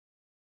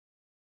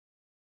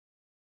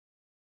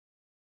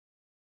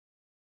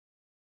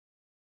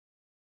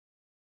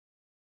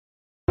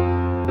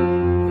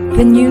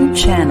The new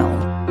channel.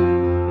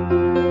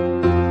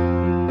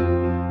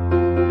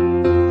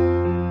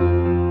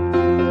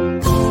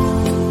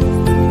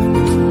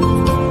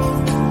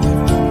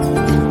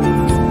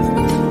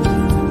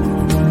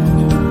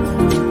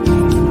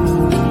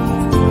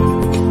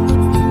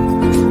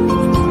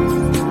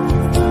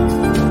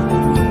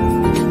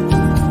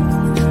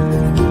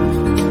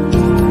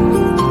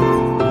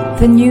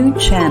 The new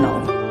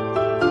channel.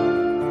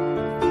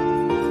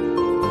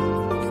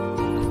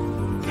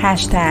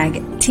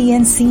 Hashtag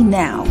TNC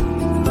Now.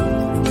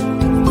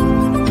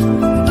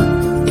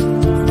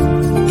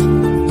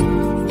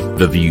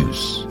 The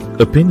views,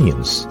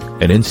 opinions,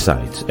 and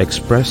insights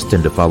expressed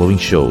in the following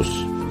shows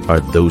are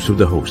those of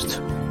the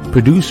host,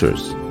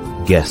 producers,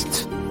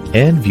 guests,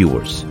 and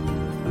viewers.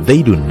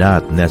 They do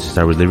not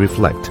necessarily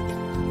reflect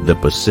the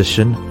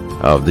position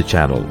of the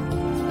channel.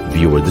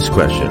 Viewer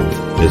discretion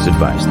is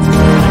advised.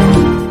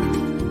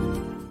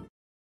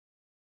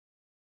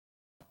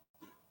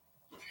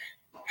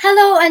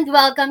 Hello and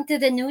welcome to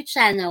the new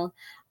channel.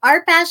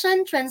 Our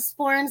passion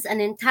transforms an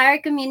entire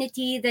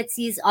community that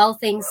sees all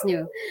things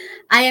new.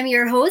 I am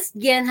your host,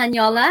 Gian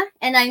Hanyola,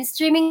 and I'm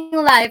streaming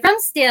live from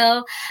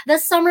still the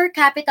summer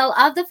capital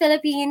of the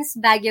Philippines,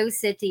 Baguio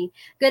City.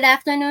 Good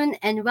afternoon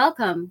and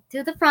welcome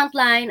to the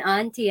Frontline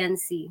on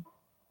TNC.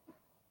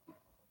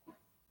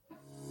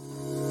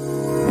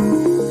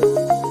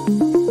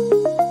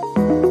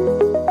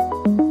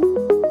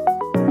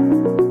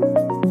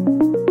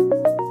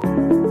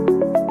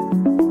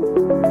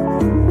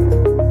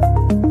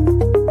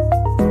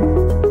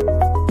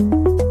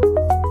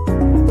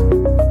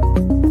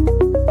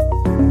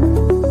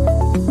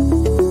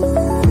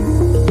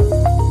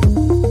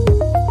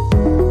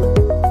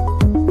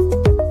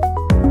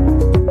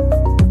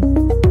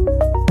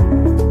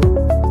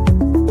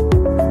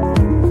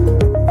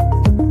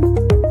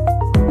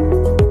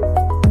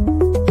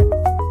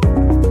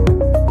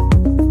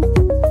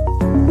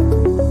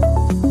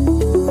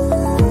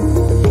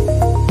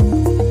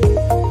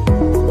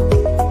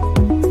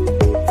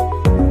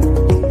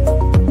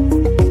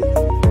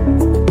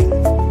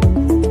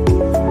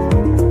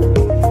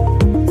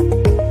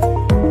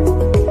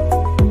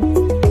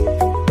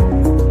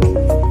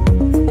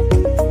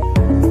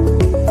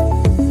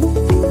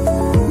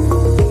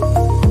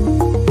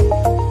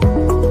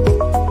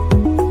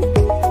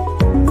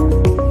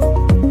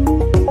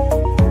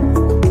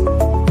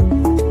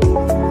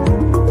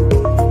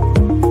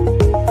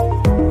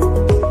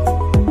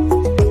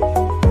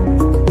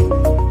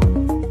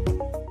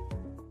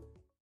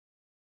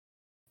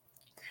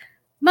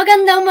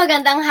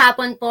 Magandang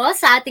hapon po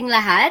sa ating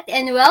lahat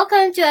and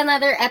welcome to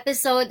another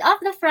episode of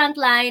The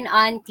Frontline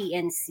on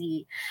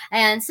TNC.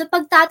 Ayan, sa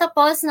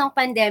pagtatapos ng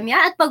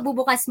pandemya at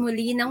pagbubukas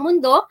muli ng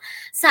mundo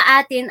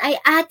sa atin ay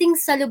ating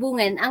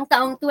salubungin ang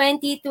taong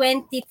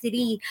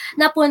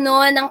 2023 na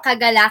puno ng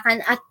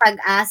kagalakan at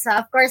pag-asa.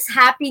 Of course,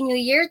 Happy New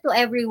Year to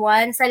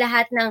everyone sa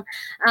lahat ng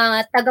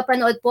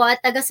tagapanood po at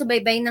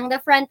taga-subaybay ng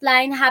The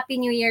Frontline. Happy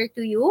New Year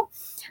to you.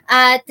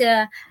 At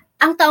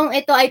ang taong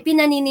ito ay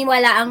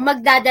pinaniniwala ang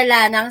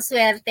magdadala ng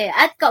swerte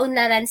at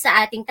kaunlaran sa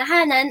ating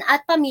tahanan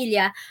at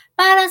pamilya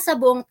para sa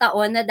buong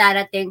taon na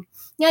darating.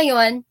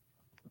 Ngayon,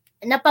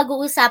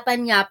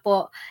 napag-uusapan nga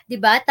po,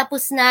 'di ba?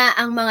 Tapos na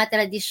ang mga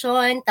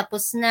tradisyon,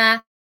 tapos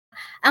na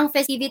ang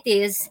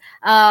festivities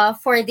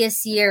for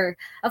this year.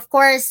 Of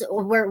course,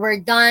 we're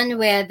done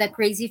with the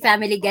crazy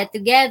family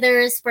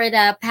get-togethers for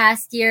the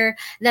past year,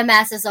 the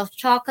masses of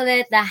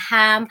chocolate, the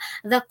ham,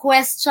 the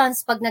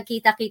questions pag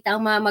nakita-kita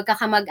ang mga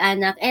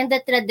magkakamag-anak, and the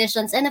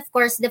traditions, and of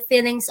course, the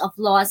feelings of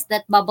loss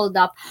that bubbled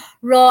up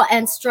raw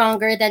and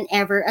stronger than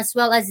ever, as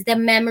well as the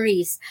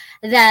memories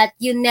that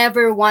you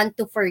never want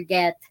to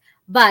forget.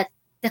 But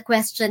the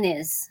question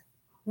is,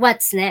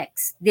 what's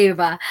next,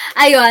 diba?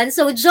 Ayun,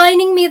 so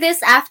joining me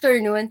this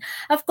afternoon,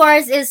 of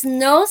course, is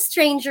no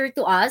stranger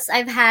to us.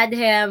 I've had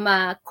him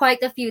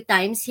quite a few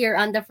times here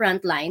on the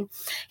Frontline.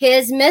 He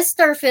is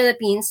Mr.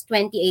 Philippines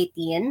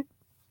 2018,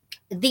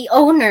 the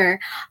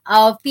owner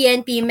of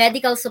PNP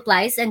Medical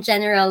Supplies and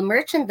General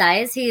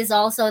Merchandise. He is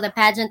also the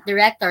pageant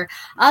director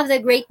of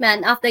the Great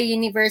Man of the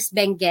Universe,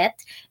 Benguet,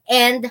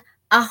 and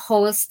a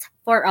host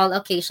for all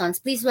occasions.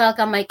 Please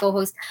welcome my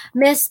co-host,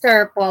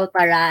 Mr. Paul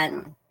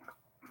Paran.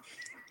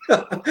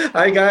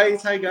 Hi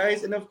guys,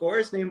 and of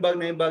course, naimbag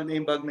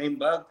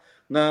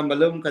na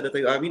malum kada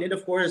tayo amin. And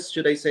of course,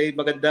 should I say,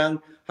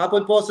 magandang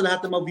hapon po sa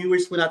lahat ng mga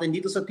viewers po natin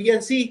dito sa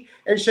TNC.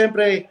 And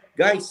syempre,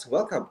 guys,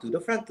 welcome to the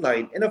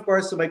Frontline. And of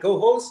course, to my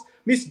co-host,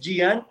 Miss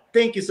Gian,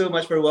 thank you so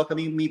much for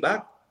welcoming me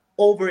back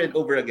over and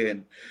over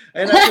again.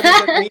 And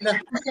actually,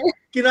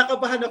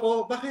 kinakabahan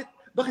ako,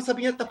 bakit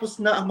sabi niya tapos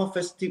na ang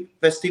mga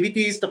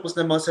festivities, tapos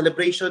na mga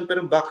celebration,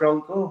 pero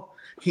background ko,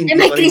 hindi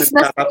pa rin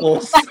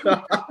nagtatapos.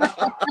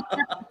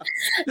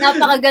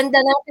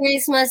 Napakaganda ng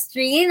Christmas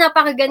tree.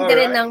 Napakaganda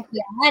rin ng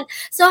plan.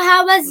 So,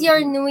 how was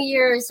your New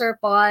Year, Sir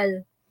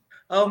Paul?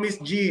 Oh, Miss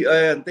G,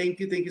 thank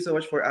you so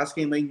much for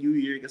asking my New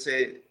Year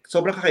kasi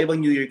sobrang kakaibang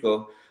New Year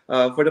ko.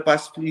 For the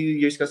past few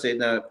years kasi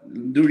na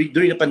during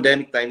the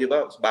pandemic time, di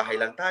ba? Bahay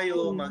lang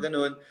tayo, mga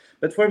ganun.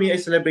 But for me, I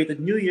celebrated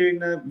New Year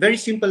na very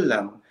simple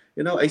lang.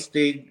 You know, I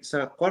stayed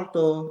sa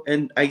kwarto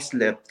and I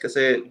slept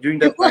kasi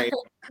during that time,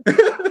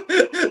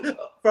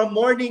 from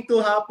morning to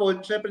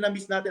hapon, syempre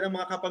na-miss natin ang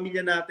mga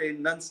kapamilya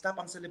natin.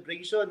 Non-stop ang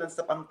celebration,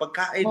 non-stop ang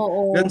pagkain,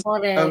 Oo, non-stop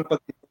ang correct.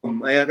 pag-inom.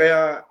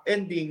 Kaya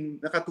ending,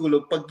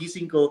 nakatulog,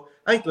 paggising ko,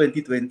 ay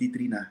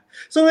 2023 na.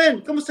 So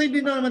ngayon, kamusta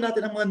din naman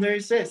natin ang mga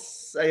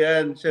nurses?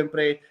 Ayan,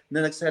 syempre,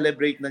 na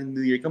nag-celebrate ng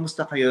New Year.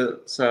 Kamusta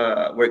kayo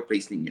sa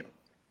workplace ninyo?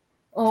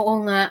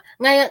 Oo nga.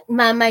 Ngayon,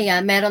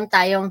 mamaya, meron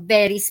tayong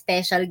very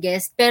special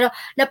guest. Pero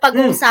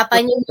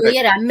napag-uusapan yung New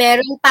Year,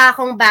 meron pa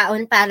akong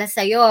baon para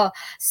sa'yo.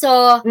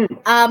 So,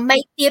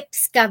 may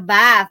tips ka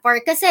ba?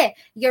 Kasi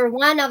you're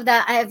one of the,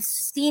 I've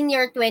seen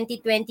your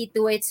 2022,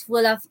 it's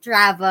full of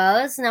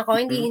travels. Nako,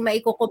 hindi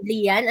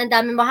maikukubli yan. Ang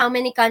dami mo, how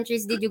many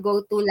countries did you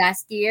go to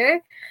last year?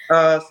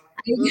 Ayaw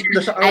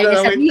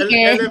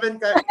sabihin.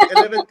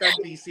 11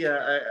 countries,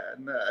 yeah.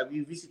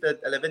 We visited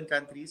 11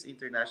 countries,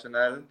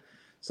 international.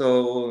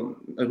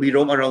 So, we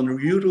roam around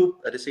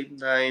Europe at the same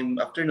time.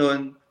 After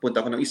nun,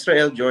 punta ko ng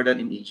Israel, Jordan,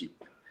 and Egypt.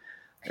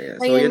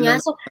 So, ayun nga.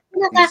 So,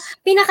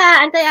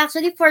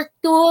 actually, for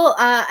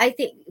I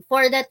think,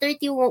 for the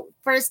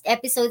 31st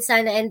episode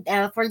sana and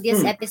for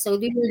this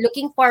episode, we were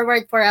looking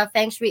forward for a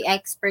Feng Shui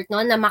expert, no,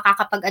 na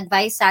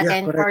makakapag-advise sa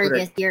atin for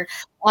this year.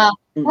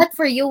 But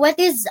for you, what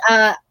is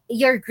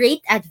your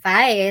great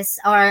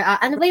advice or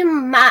ano ba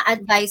yung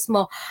ma-advise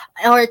mo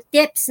or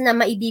tips na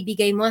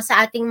maibibigay mo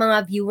sa ating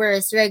mga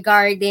viewers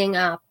regarding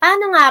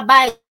paano nga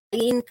ba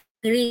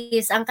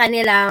increase ang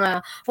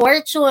kanilang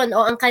fortune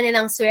o ang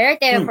kanilang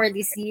swerte for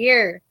this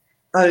year?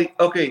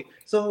 Okay.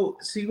 So,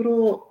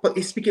 siguro,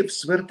 speaking of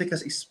swerte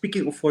kasi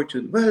speaking of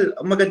fortune, well,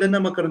 maganda na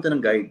magkaroon tayo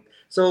ng guide.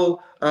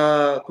 So,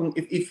 kung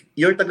if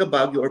you're taga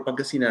Baguio or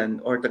Pangasinan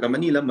or taga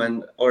Manila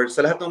man or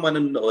sa lahat ng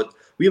manonood,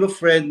 we have a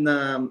friend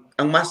na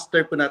ang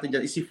master po natin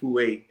dyan is si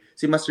Fu-Wei.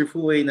 Si Master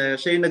Fu-Wei na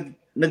siya yung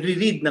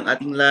nagre-read ng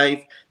ating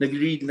life,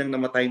 nagre-read ng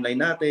mga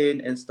timeline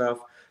natin and stuff.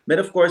 But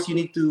of course, you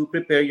need to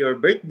prepare your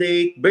birth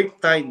date, birth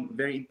time,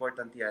 very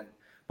important yan,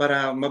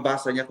 para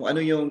mabasa niya kung ano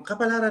yung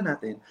kapalaran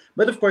natin.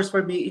 But of course,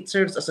 for me, it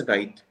serves as a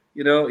guide.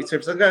 You know, it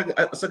serves as a guide.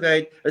 At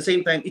the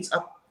same time, it's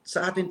up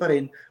sa atin pa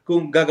rin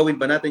kung gagawin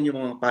ba natin yung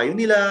mga payo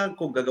nila,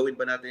 kung gagawin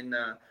ba natin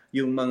na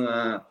yung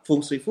mga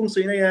feng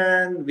shui na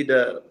yan, with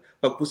the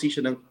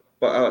pag-position ng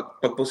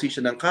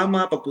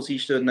kama,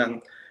 pag-position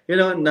ng, you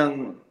know,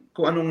 ng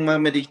kung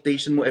anong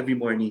meditation mo every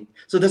morning.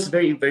 So that's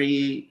very,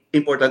 very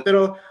important.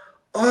 Pero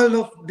all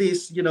of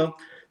this, you know,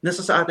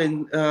 nasa sa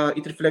atin,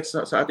 it reflects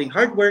sa ating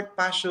hard work,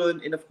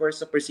 passion, and of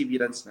course, sa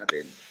perseverance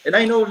natin. And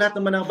I know lahat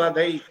naman ng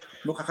bagay,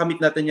 makakamit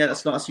natin yan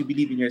as long as you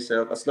believe in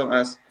yourself, as long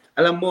as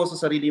alam mo sa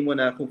sarili mo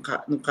na kung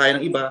kaya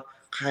ng iba,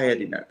 kaya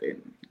din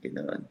natin.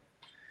 Ganoon.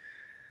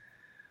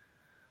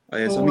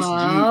 Ayan, so Miss G,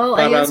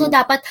 ayun, so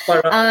dapat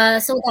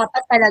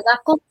talaga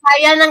kung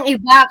kaya ng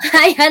iba,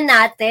 kaya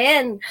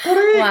natin.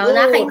 Correct. Wow,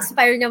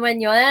 naka-inspire naman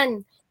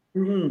 'yon.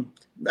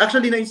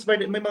 Actually,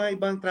 na-inspired may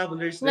mga ibang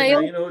travelers na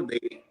you know,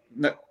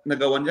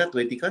 nagawa nila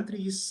 20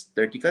 countries,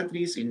 30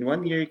 countries in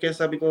 1 year. Kaya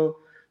sabi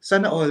ko,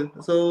 sana all.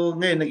 So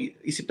ngayon,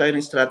 nag-isip tayo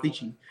ng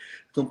strategy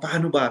kung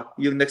paano ba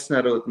yung next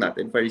na road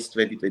natin for this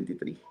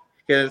 2023.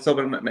 Kaya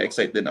sobrang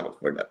na-excite din ako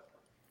for that.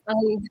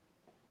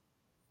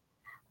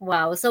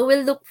 Wow. So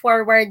we'll look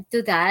forward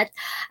to that.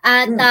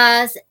 At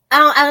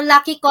ang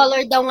lucky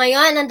color daw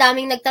ngayon, ang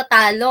daming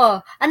nagtatalo.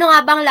 Ano nga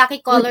bang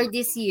lucky color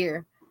this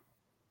year?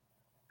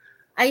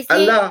 I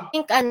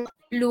think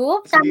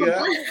blue? Tama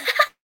ba?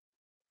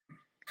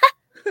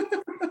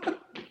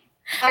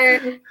 Or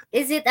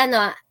is it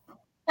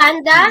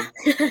panda?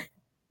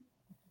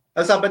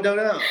 Ang sabi daw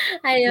na.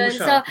 Ayun.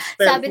 So,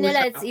 sabi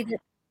nila, it's either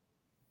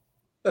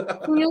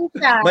yung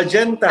siya.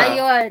 Magenta.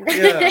 Ayun.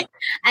 Yeah.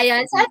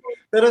 Ayun. So,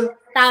 pero,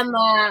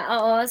 tama.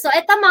 Oo. So,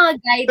 ito mga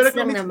guides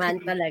lang naman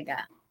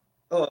talaga.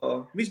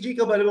 Oo. Miss G,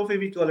 ka ba? Ano bang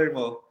favorite color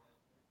mo?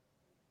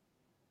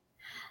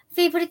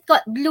 Favorite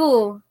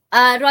blue.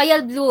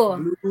 Royal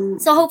blue.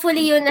 So,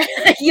 hopefully, yun na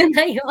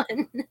yun.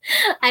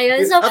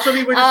 Ayun. So,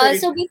 actually,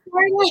 so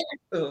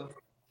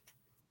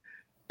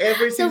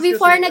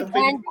before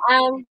nag-end,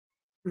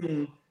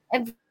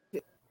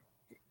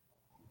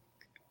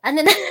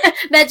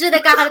 medyo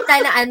nagkakaroon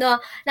tayo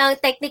ng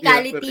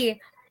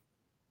technicality.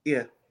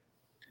 Yeah.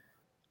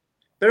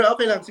 Pero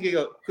okay lang. Sige,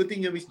 go.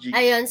 Continue, Miss G.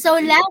 Ayun. So,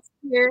 last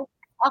year,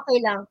 okay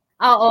lang.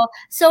 Oo.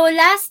 So,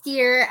 last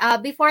year,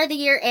 before the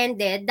year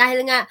ended,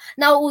 dahil nga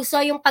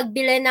nauuso yung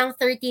pagbili ng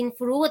 13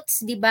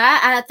 fruits, di ba?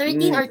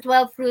 13 or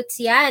 12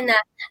 fruits yan.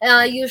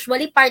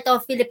 Usually part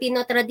of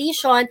Filipino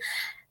tradition.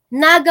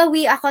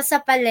 Nagawi ako sa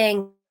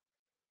palengke.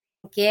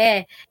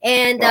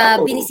 And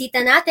binisita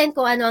natin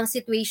kung ano ang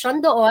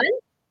situation doon.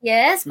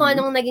 Yes, kung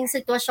anong naging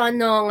sitwasyon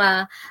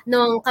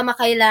nung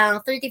kamakailang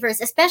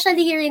 31st,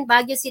 especially here in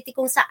Baguio City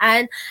kung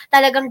saan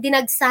talagang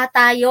dinagsa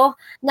tayo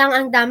ng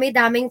ang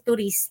dami-daming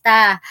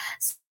turista.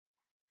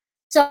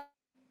 So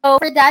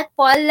for that,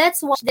 Paul, let's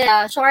watch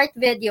the short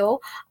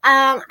video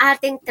ang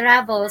ating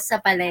travel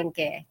sa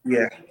palengke.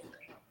 Yeah.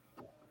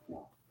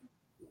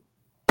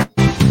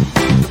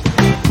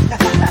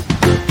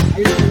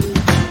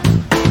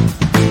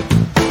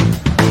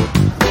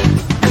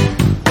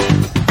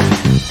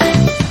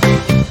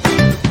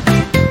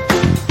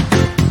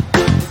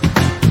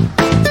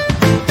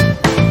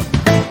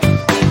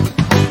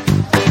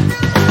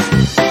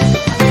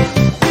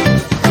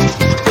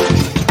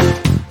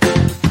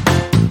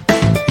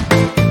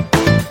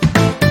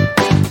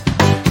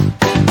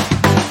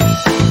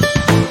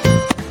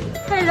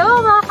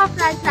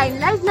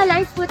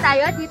 guys po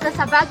tayo dito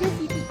sa Baguio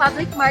City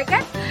Public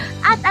Market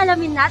at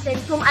alamin natin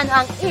kung ano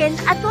ang in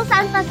at kung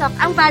saan pasok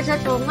ang budget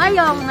ko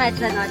ngayong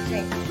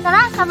medianoche.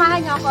 Tara,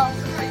 samahan niyo ako.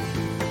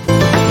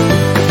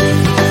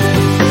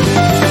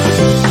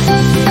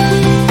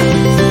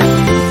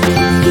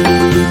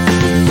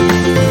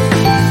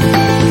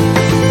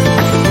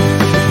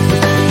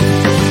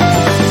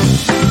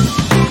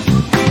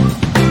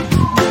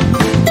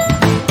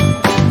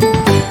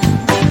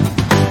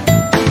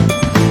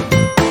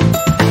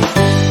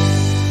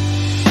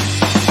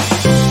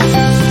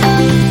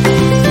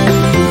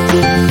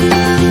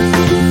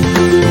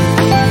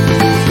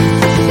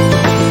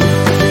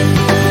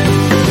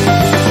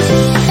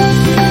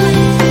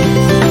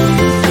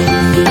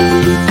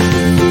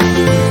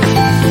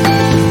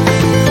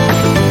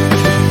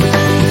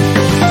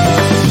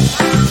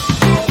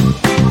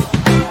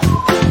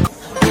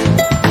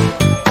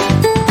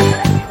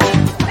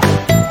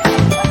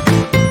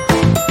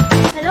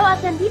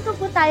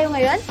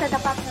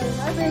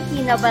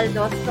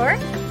 Baldo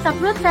Store sa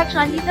fruit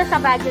section dito sa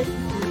Baguio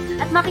City.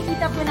 At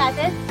makikita po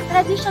natin,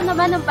 tradisyon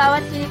naman ng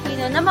bawat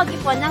Pilipino na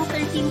mag-ipon ng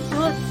 13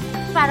 fruits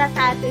para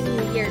sa ating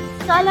New Year.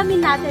 So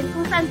alamin natin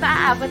kung saan ba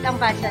aabot ang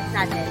budget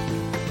natin.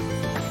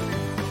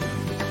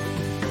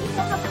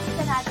 Dito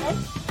kapakita natin,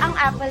 ang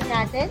apple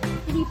natin,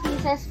 3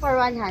 pieces for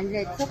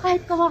 100. So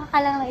kahit kumaka ka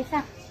lang ng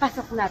isa,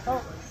 pasok na to.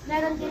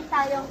 Meron din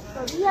tayong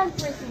Korean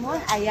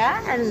persimmon.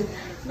 Ayan,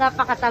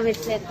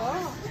 napakatamis nito.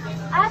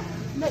 At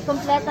may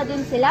kompleto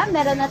din sila.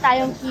 Meron na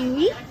tayong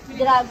kiwi,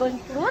 dragon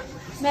fruit.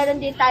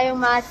 Meron din tayong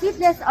mga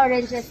seedless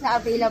oranges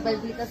na available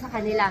dito sa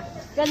kanila.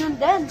 Ganun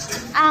din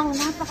ang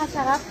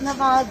napakasarap na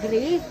mga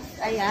grapes.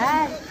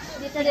 Ayan.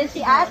 Dito din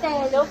si ate.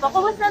 Hello po.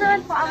 Kumusta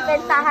naman po ang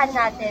bentahan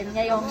natin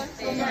ngayong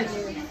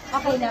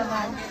okay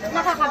naman.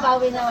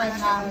 Nakakabawi naman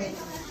namin.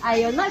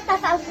 Ayun,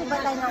 magtataas po ba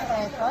tayo ng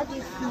peso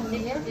this New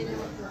Year?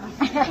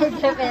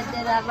 Depende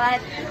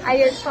naman.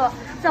 Ayun po.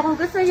 So kung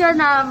gusto nyo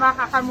na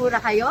makakamura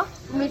kayo,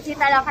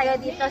 umisita lang kayo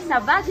dito sa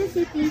Baguio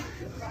City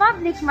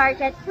Public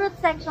Market Fruit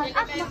Section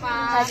at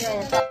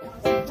makikita.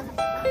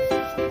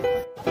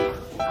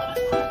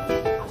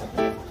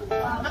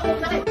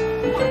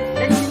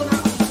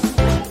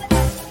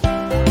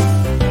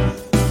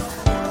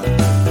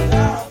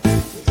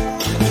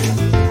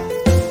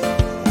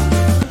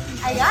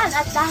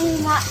 Dahil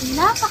nga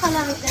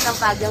napakalamig na ng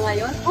Baguio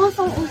ngayon,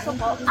 usong-uso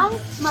po ang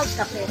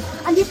magkape.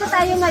 Andito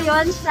tayo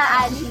ngayon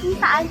sa Ali kung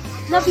saan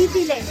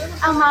nabibili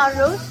ang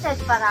mga roasted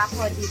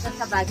barako dito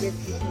sa Baguio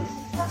City.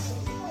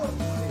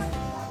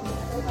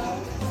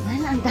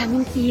 Man, ang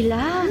daming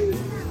pila.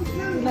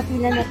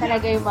 Mapila na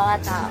talaga yung mga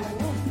tao.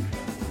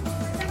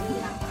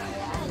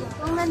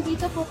 Kung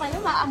nandito po kayo,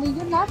 maamoy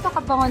yun,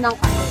 napakabango ng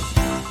kape.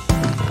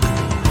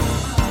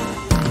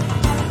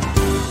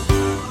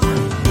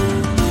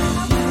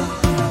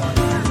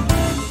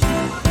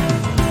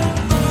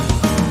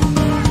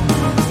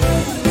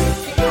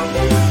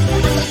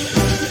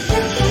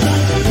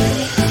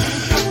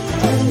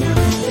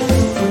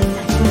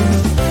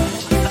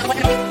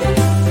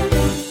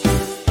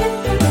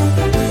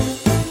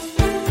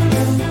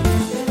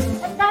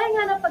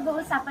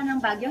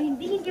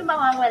 Hindi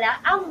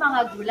mawawala ang mga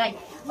gulay.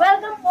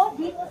 Welcome po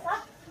dito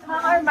sa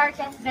Farmer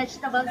Market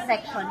Vegetable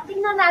Section.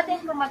 Tingnan natin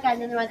kung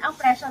magkano naman ang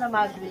presyo ng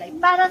mga gulay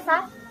para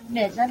sa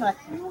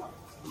medianoche.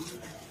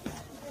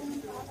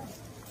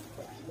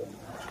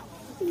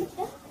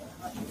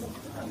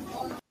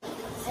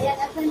 Ayan,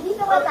 at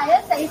nandito pa tayo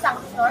sa isang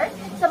store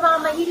sa mga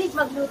mahilig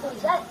magluto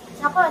dyan.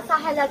 Ako, sa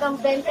halagang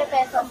 20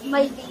 pesos,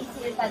 may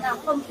basic ka na.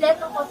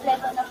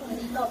 Kompleto-kompleto na po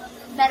dito.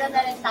 Meron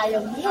na rin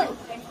tayong meal.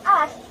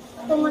 At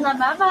kung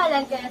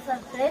namamahalan kayo sa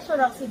presyo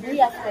ng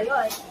sibuyas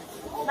ngayon,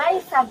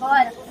 may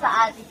sabor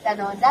sa ating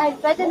tanong. Dahil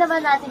pwede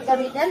naman natin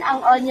gamitin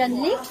ang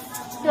onion leeks,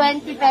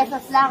 20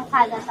 pesos lang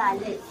kada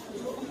tali.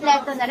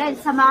 Kompleto na rin.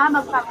 Sa mga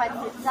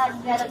magpapansit dyan,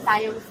 meron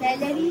tayong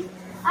celery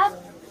at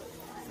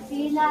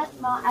peanut,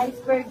 mga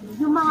iceberg,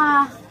 yung mga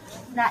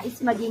nais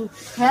maging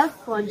health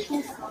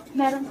conscious.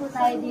 Meron po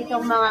tayo dito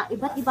mga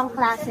iba't ibang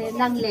klase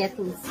ng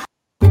lettuce.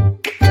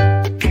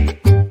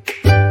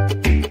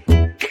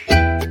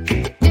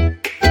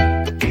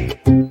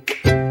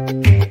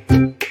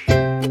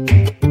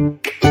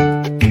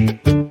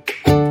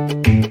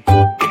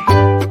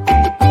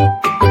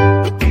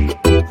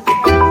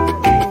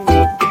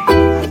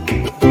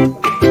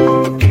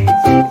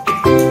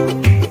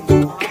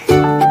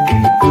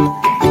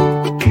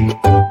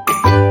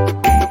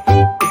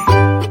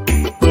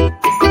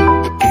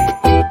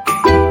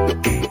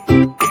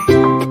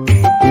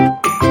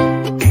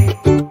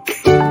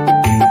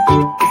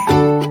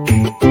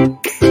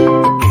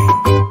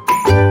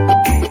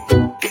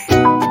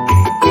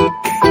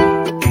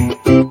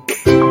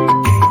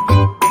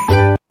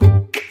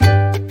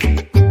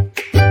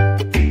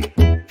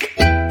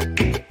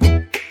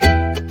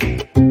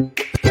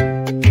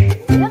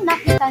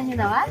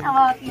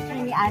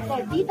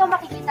 Dito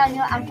makikita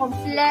nyo ang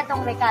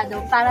kompletong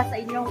rekado para sa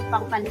inyong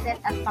pangpansit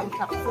at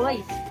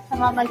pangchapsuy. Sa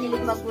mga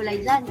mahilig maggulay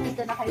dyan,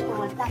 dito na kayo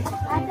pumunta.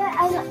 Ate,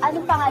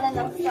 anong pangalan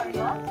ng store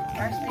mo?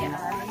 Parsley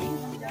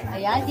Alley.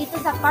 Ayan, dito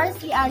sa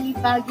Parsley Alley,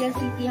 Baguio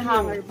City,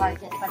 Hammer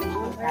Market pa rin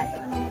po tayo.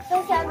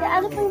 So, syempre,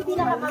 ano po yung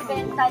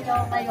pinakamabenta nyo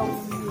ngayong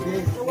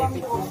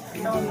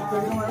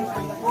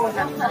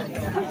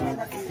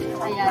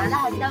ayan,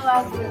 lahat na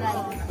wag gulay.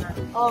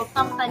 O,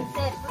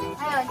 pangpansit.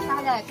 Ayun,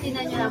 sana,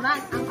 tinan nyo naman,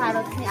 ang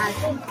carrots ni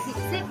Ate.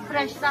 Siksik,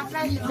 fresh na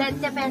fresh,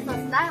 20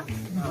 pesos lang.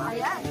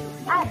 Ayan.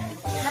 At,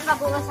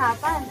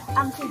 napag-uusapan,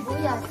 ang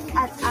sibuyas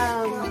at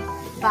ang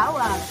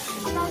bawang.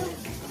 So,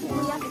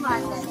 sibuyas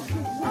natin.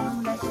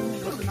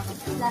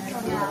 Last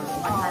na,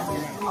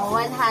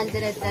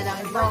 100 na lang.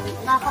 So,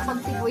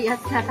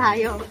 nakakapag-sibuyas na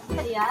tayo.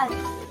 Ayan.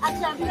 At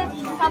syempre,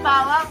 sa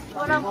bawang,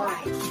 murang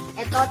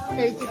ito,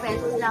 30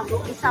 pesos lang.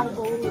 Isang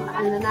buong,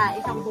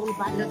 isang buong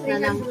balot na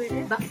ng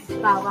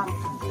bawang.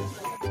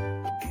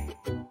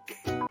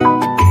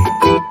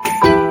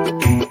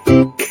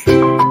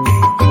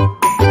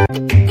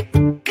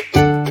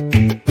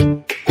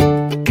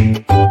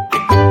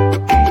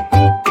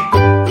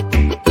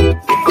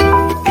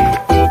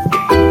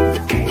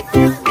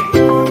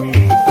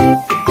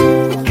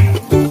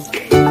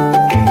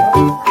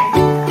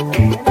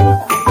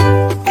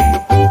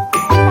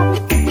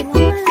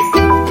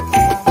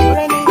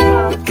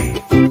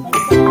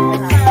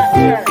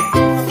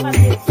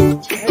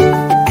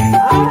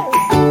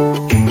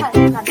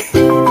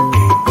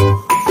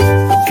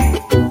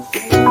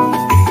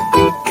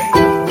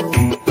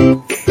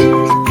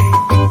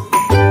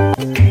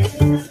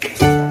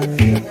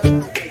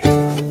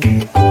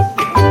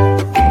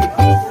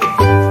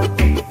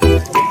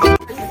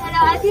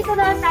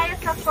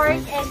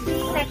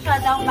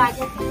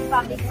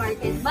 Public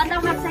Market.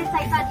 Bandang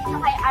magsaysay ka dito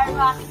kay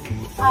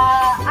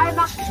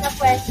Armax na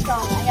pwesto.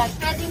 Ayan,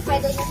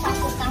 pwede nyo siya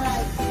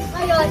puntahan.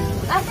 Ngayon,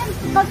 atin,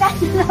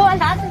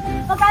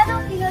 magkano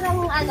ang kilo ng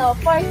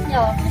pork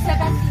nyo?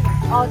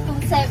 270 o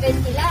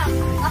 270 lang.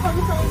 Ako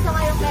gusto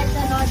ngayong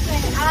medya noche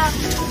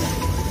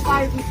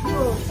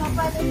barbecue. So,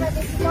 pwede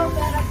dito,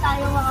 meron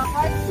tayo mga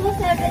pork,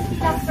 270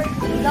 lang per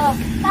kilo.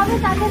 Tapos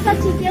natin sa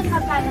chicken,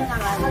 magkano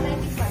naman?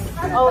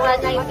 195. O,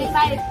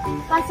 195.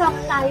 Pasok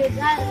tayo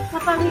dyan. Sa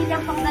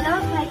pamilyang pang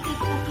dalawang, kahit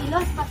 8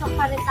 kilos, pasok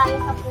pa rin tayo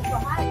sa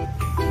pusohan.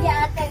 Sige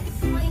ate,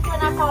 kunin ko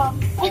na to.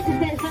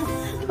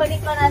 Kunin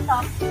ko na to.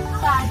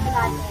 Sa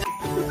natin.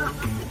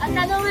 At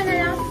tanungan na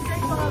lang, sir,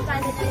 kung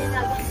magkano na yung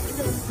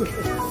nagastos.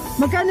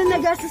 Magkano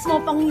nagastos mo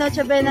pang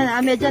Noche Buena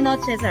na medya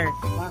noche, sir?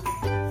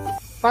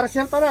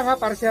 Parcel pa lang ha,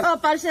 parcel. Oh,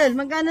 parcel.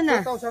 Magkano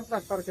na? 2,000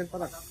 plus, parcel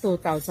pa lang.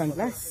 2,000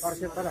 plus.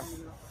 Parcel pa lang.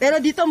 Pero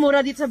dito,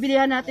 mura dito sa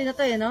bilihan natin na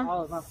to, no?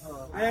 Oo, ma'am.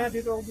 Ayan,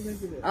 dito ako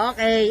bumibili.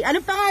 Okay.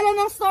 Anong pangalan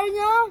ng store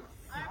nyo?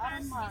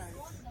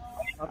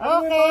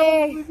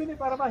 Okay. Bumibili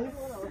para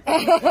mahimo na.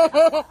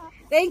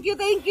 Thank you,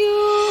 thank you.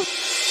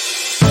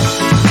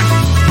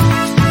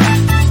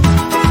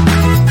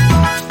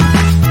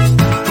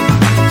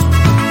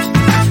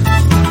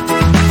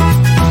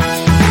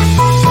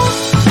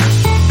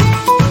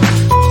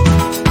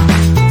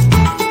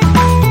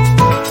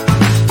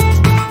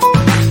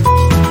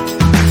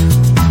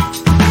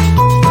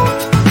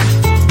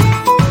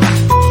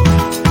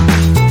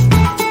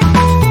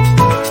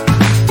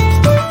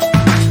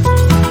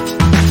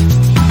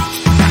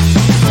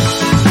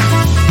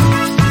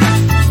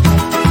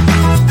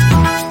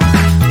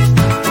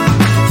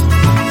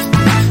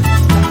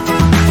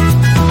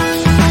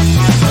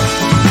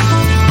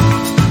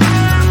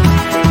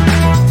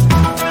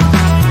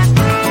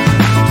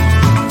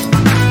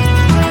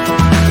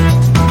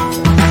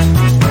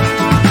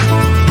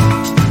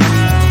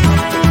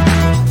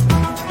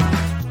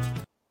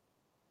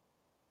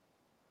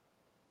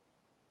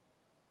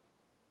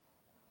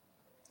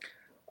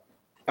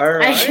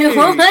 Alright.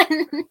 Ayun.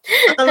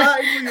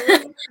 Alain mo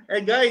yun.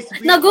 Eh guys,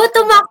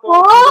 Nagutom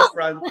ako.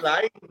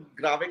 Frontline.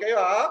 Grabe kayo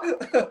ha.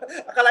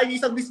 Akala niyo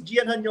isang Miss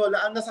Gian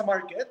Hanyola ang nasa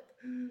market?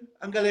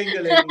 Ang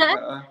galing-galing.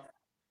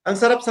 Ang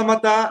sarap sa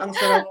mata, ang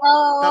sarap.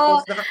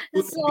 Tapos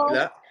nakakatuto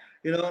bigla.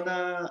 You know,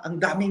 na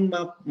ang daming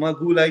mga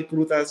gulay,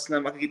 prutas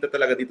na makikita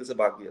talaga dito sa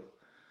Baguio.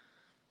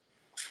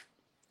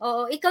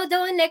 Oo, ikaw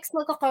daw ang next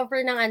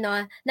magko-cover ng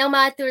ng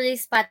mga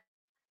tourist spots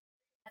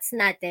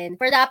natin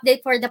for the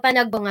update for the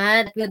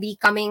Panagbunga that will be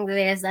coming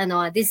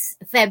this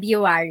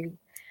February.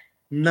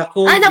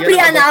 Nako,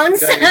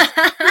 pre-announce?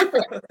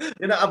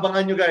 Yan ang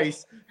abangan nyo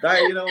guys.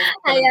 Dahil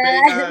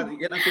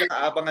yan ang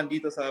pinaka-abangan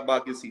dito sa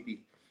Baguio City.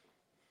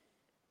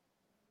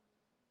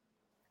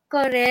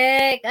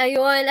 Correct.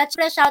 Ayun. At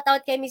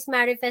shoutout kay Miss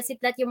Marifes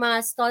Siplat yung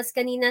mga stalls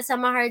kanina sa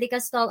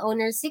Maharlika Stall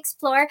Owner 6th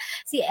floor,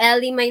 si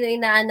Ellie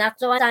Maynoy na anak,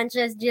 Joan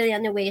Sanchez,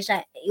 Jillian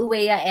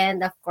Uwea,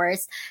 and of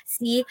course,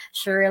 si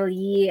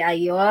Shirley.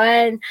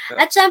 Ayun.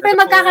 At syempre,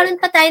 magkakaroon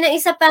pa tayo ng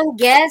isa pang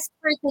guest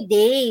for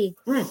today.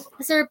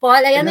 Sir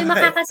Paul, ayun, may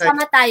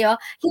makakasama tayo.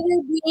 He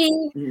will be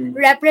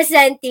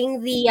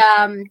representing the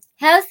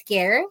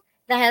healthcare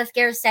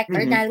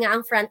sector dahil nga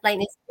ang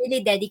frontline is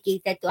really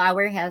dedicated to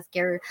our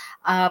healthcare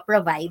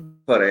providers.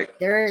 Correct.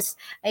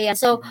 Ayan.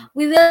 So,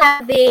 we will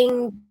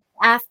having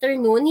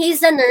afternoon.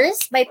 He's a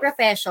nurse by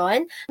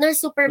profession.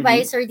 Nurse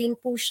supervisor din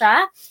po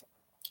siya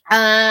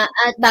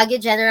at Baguio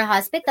General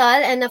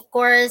Hospital. And of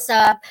course,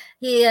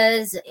 he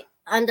is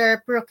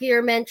under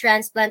Procurement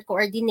Transplant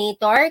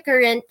Coordinator.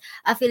 Current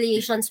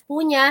affiliations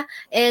po niya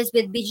is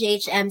with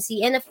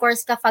BGHMC and of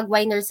course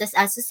Kafagway Nurses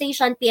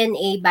Association,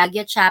 PNA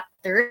Baguio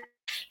Chapter.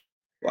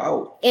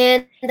 Wow.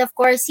 And of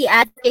course, he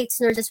advocates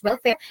nurses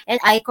welfare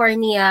and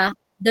iCornea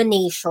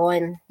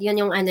donation. Yun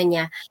yung ano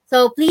niya.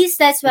 So please,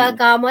 let's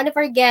welcome one of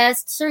our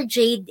guests, Sir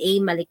Jade A.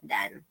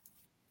 Malikdan.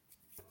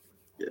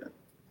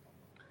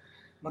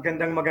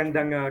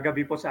 Magandang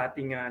gabi po sa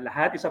ating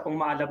lahat. Isa pong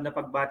maalab na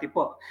pagbati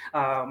po.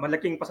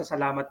 Malaking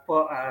pasasalamat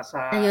po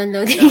sa Ayun,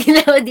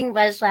 loading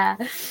pa siya.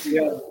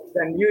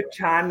 The new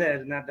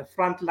channel na The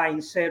Frontline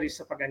series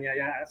sa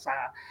paganyaya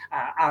sa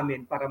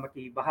amin para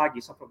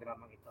makibahagi sa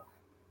programang ito.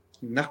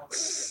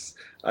 Naks.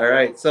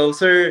 Alright. So,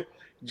 Sir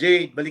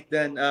Jade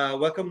Malikdan,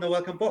 welcome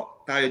po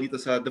tayo dito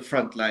sa The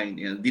Frontline.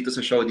 Dito sa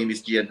show ni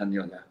Miss Gian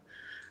Hanyola.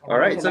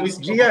 Alright. So, Miss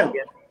Gian.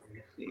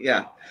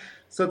 Yeah.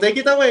 So, take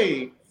it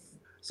away.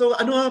 So,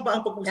 ano ba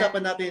ang pag-usapan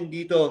natin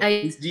dito,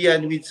 Miss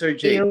Gian with Sir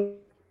Jade?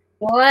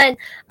 Yun.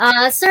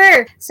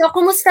 Sir, so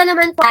kumusta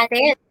naman po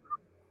natin?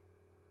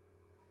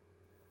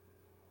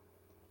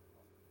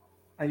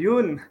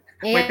 Ayun.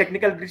 May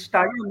technical glitch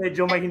tayo.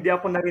 Medyo may hindi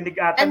ako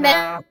narinig ata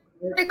na...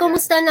 Sir,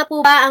 kumusta na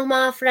po ba ang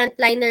mga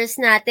frontliners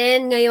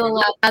natin ngayong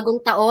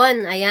bagong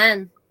taon?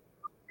 Ayan.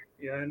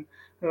 Yan.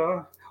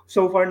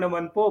 So far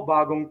naman po,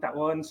 bagong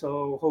taon.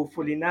 So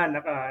hopefully na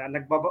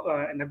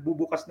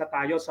nagbubukas na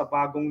tayo sa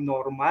bagong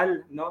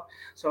normal, no?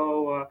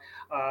 So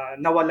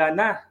nawala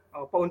na,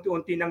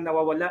 paunti-unti nang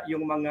nawawala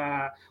yung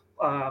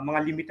mga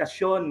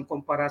limitasyon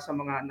kumpara sa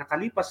mga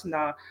nakalipas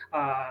na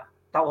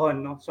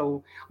taon, no?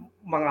 So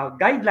mga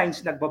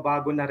guidelines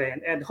nagbabago na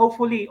rin and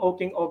hopefully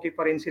okay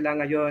pa rin sila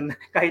ngayon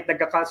kahit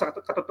sa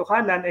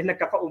katotohanan ay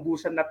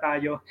nagkakaubusan na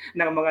tayo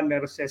ng mga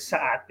nurses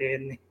sa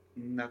atin.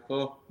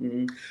 Nako.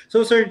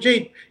 So Sir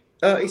Jade,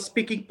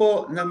 speaking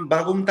po ng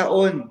bagong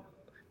taon,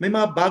 may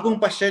mga bagong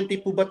pasyente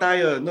po ba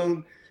tayo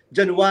noong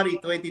January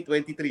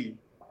 2023?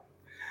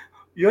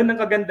 Yun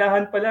ang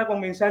kagandahan pala kung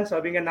minsan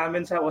sabi nga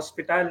namin sa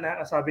ospital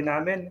na sabi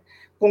namin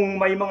kung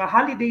may mga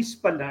holidays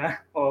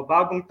pala o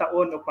bagong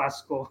taon o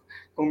Pasko,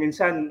 kung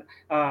minsan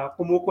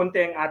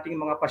kumukonti ang ating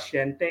mga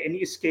pasyente,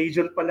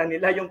 ini-schedule pala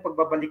nila yung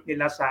pagbabalik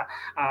nila sa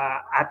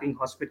ating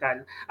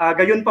hospital.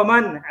 Gayon pa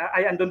man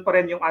ay andun pa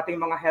rin yung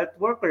ating mga health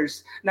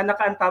workers na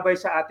nakaantabay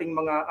sa ating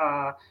mga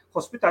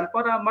hospital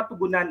para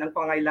matugunan ang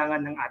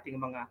pangailangan ng ating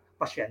mga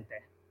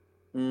pasyente.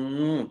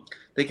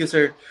 Thank you,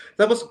 sir.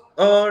 Tapos,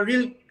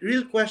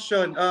 real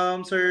question,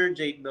 Sir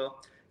Jade,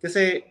 no?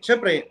 Kasi,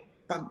 syempre,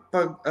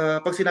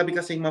 pag sinabi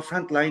kasing mga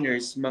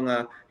frontliners,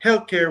 mga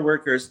healthcare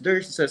workers,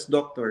 nurses,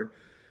 doctor,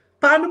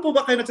 paano po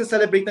ba kayo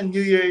nagsaselebrate ng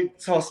New Year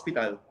sa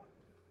hospital?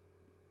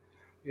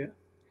 Yeah.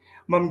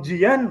 Ma'am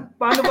Gian,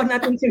 paano ba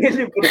natin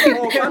sinelebrate?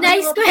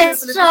 Nice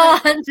question!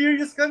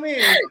 Serious kami.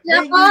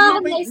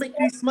 May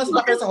Christmas ba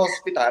kayo sa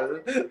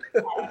hospital?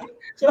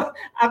 So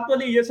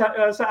actually sa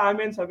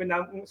amin sabi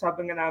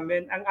nga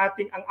namin ang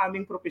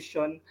aming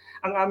profesyon,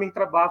 ang aming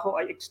trabaho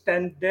ay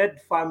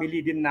extended family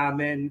din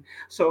namin.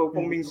 So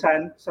kung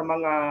minsan sa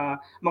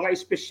mga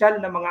espesyal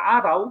na mga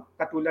araw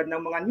katulad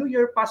ng mga New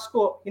Year,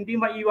 Pasko, hindi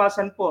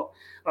maiwasan po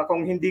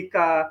kung hindi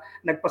ka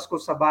nagpasko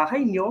sa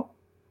bahay nyo,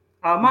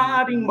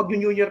 maaaring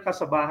mag-New Year ka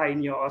sa bahay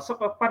nyo. So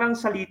parang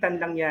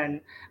salitan lang yan.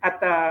 At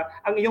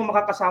ang iyong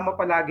makakasama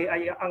palagi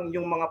ay ang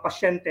iyong mga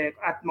pasyente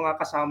at mga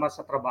kasama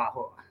sa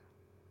trabaho.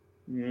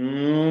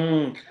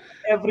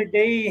 Every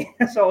day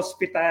sa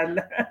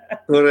ospital.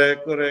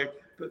 Correct.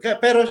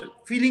 Pero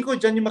feeling ko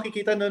dyan yung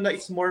makikita na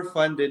it's more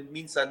fun din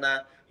minsan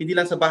na hindi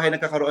lang sa bahay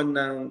nagkakaroon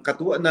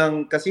ng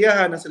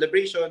kasiyahan, ng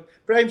celebration.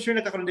 Pero I'm sure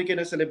nagkakaroon din kayo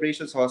ng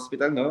celebration sa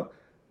hospital, no?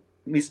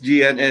 Miss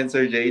Gian and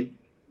Sir Jade.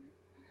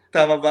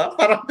 Tama ba?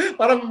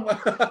 Parang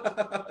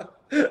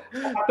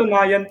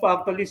Katunayan po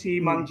actually si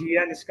Ma'am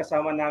Gian is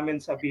kasama namin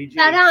sa BG.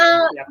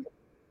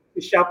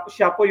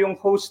 Siya po yung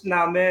host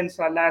namin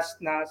sa last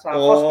na sa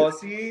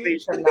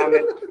hospital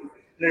namin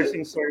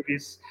nursing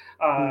service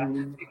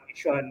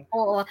division.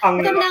 Oo.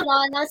 Ang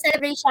ng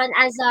celebration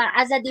as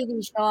a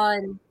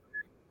division.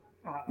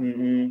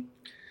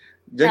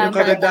 Diyan yung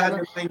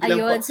kagandahan ng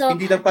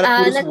hindi lang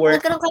para puro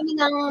work. Nagkaroon kami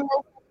ng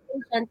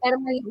celebration pero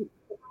may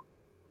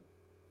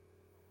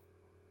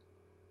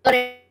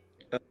Correct.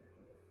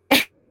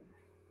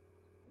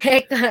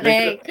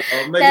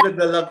 Medyo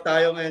naglalag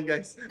tayo ngayon,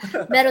 guys.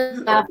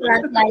 Meron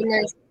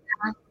frontliners.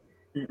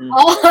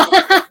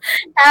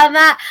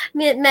 Tama.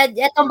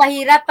 Itong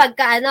mahirap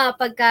pagka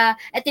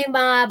ito yung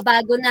mga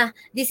bago na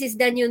this is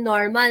the new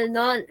normal,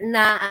 no?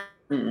 Na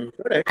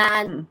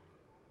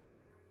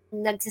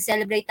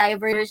nagse-celebrate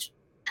tayo version.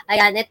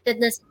 Ayan, ito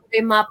na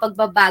yung mga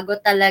pagbabago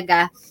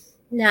talaga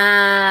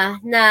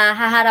na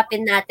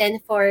haharapin natin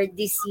for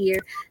this year.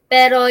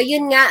 Pero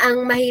yun nga,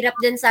 ang mahirap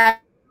din sa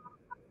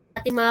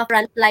ating mga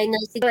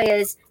frontliners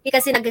is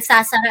kasi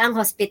nagsasara ang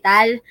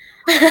hospital.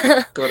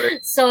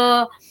 Correct. So,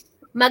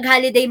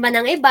 mag-holiday man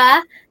ang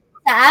iba,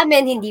 sa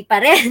amin, hindi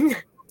pa rin.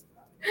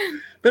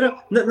 Pero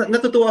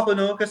natutuwa ako,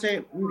 no?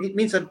 Kasi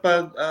minsan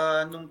pag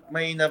nung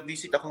may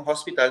na-visit akong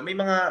hospital, may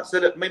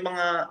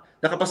mga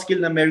nakapaskil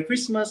na Merry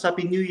Christmas,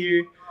 Happy New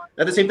Year.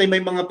 At the same time, may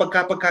mga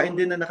pagkain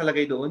din na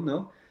nakalagay doon,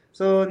 no?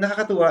 So,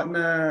 nakakatuwa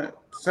na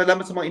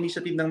salamat sa mga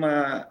initiative ng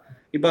mga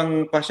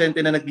ibang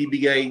pasyente na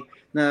nagbibigay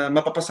na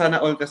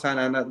mapapasana all ka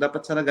sana, na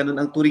dapat sana ganun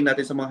ang turing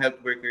natin sa mga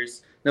health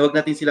workers, na wag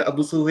natin sila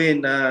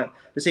abusuhin, na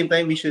at the same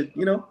time, we should,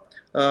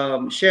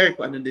 share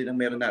kung ano din ang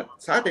meron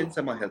sa atin sa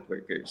mga health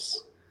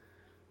workers.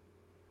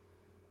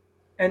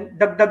 And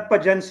dagdag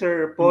pa dyan,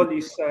 Sir Paul,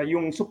 is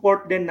yung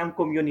support din ng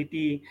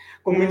community.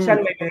 Kung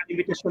minsan may mga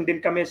limitasyon din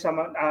kami as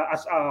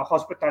a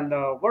hospital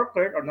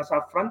worker or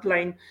nasa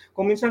frontline,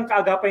 kung minsan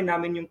kaagapay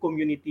namin yung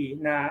community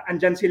na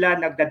andyan sila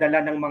nagdadala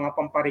ng mga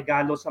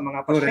pamparigalo sa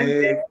mga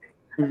pasyente,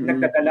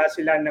 nagdadala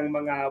sila ng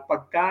mga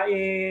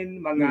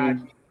pagkain,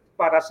 mga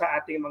para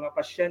sa ating mga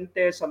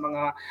pasyente, sa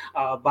mga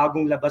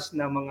bagong labas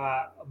na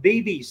mga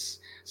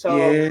babies. So,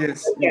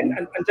 yes.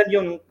 andyan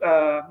yung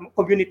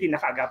community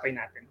na kaagapay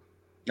natin.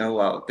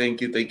 Oh, wow.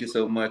 Thank you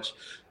so much.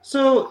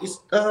 So,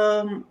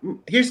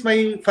 here's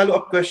my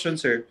follow-up question,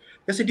 sir.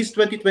 Kasi this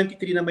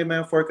 2023 na may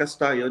mga forecast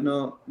tayo,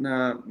 no,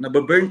 na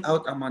nababurn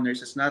out ang mga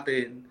nurses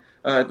natin,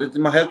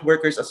 mga health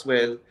workers as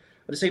well.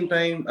 At the same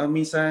time,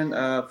 minsan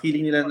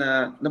feeling nila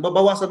na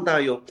nababawasan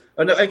tayo.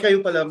 Ay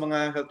kayo pala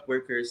mga health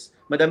workers,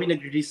 madami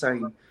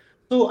nagre-resign.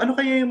 So, ano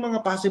kaya yung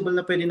mga possible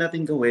na pwede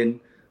natin gawin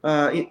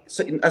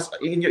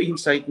in your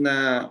insight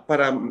na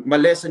para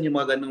ma-lessen yung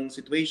mga ganong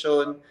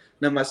situation,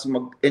 na mas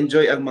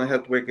mag-enjoy ang mga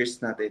health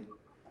workers natin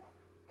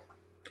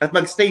at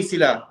mag-stay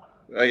sila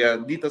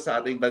dito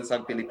sa ating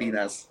bansang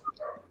Pilipinas?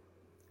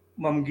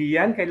 Ma'am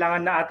Gian,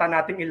 kailangan na ata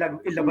nating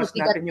ilabas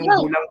natin yung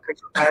bulang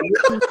kristal.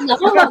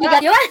 Naku,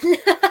 mabigat yun.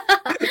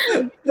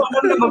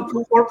 Alam na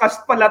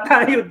mag-forecast pala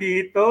tayo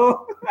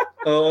dito.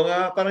 Oo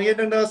nga, parang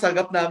yan ang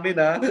nasagap namin,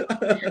 ha?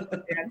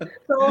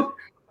 So,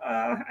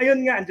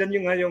 ayun nga, andyan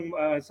yung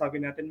sabi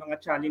natin,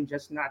 mga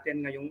challenges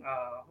natin ngayong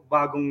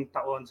bagong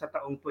taon, sa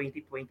taong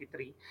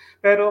 2023.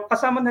 Pero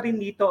kasama na rin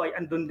dito ay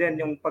andun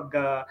din yung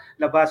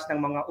paglabas ng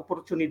mga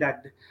oportunidad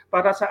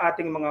para sa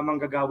ating mga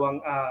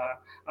manggagawang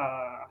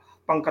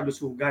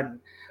pangkalusugan.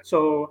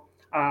 So,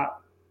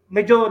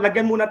 medyo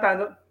lagyan muna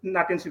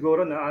natin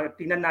siguro na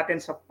tingnan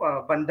natin sa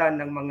banda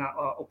ng mga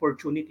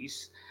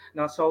opportunities.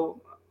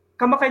 So,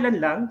 kamakailan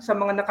lang sa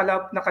mga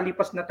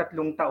nakalipas na 3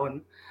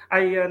 taon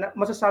ay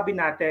masasabi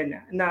natin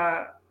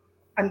na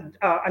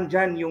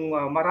andyan yung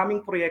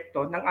maraming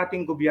proyekto ng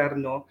ating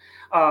gobyerno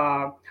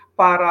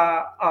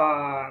para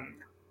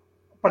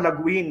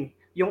palaguin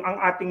yung ang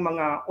ating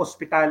mga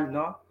ospital,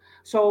 no?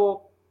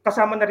 So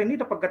kasama na rin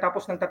dito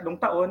pagkatapos ng 3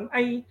 taon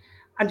ay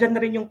andyan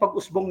na rin yung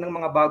pag-usbong ng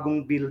mga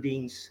bagong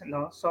buildings,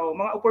 no? So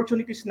mga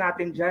opportunities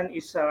natin diyan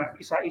is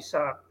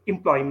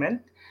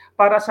employment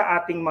para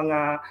sa ating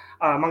mga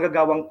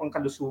manggagawang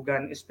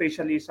pangkalusugan,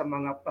 especially sa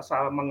mga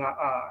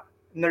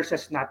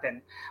nurses natin.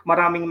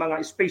 Maraming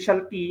mga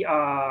specialty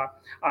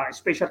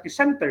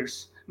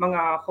centers,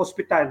 mga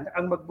hospital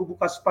ang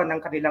magbubukas pa ng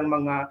kanilang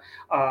mga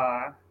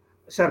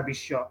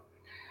serbisyo.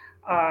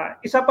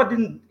 Isa pa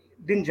din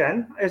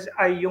diyan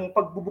ay yung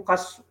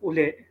pagbubukas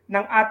uli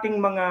ng ating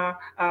mga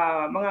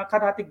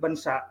karatig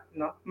bansa,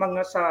 no?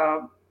 Mga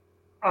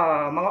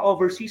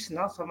overseas,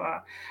 no, sa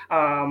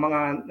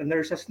mga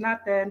nurses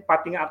natin,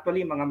 pati nga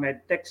actually mga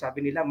medtech,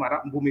 sabi nila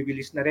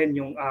bumibilis na rin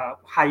yung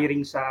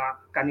hiring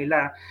sa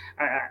kanila,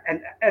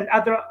 and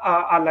other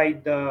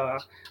allied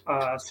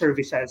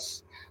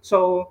services.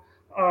 So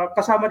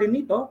kasama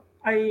din nito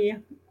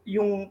ay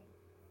yung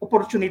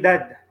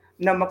oportunidad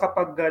na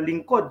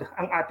makapaglingkod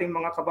ang ating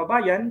mga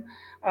kababayan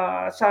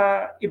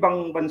sa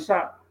ibang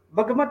bansa.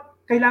 Bagamat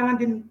kailangan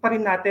din pa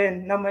rin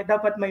natin na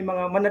dapat may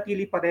mga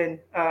manatili pa rin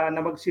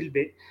na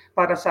magsilbi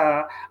para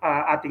sa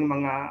ating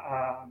mga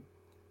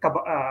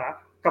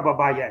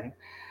kababayan.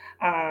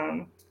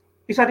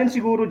 Isa din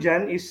siguro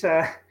dyan is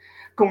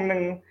kung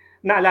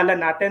naalala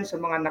natin sa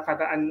mga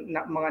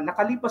mga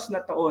nakalipas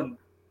na taon,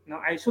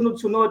 no, ay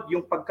sunod-sunod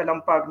yung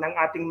pagkalampag ng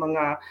ating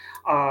mga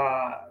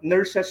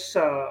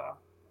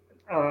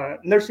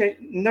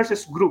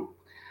nurses group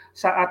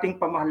sa ating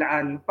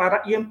pamahalaan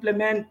para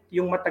i-implement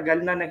yung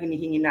matagal na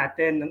hinihingi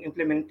natin ng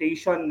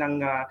implementation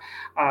ng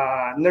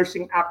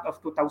Nursing Act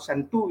of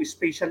 2002,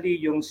 especially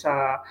yung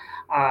sa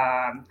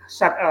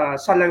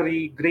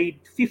salary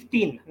grade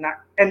 15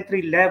 na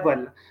entry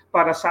level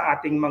para sa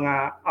ating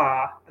mga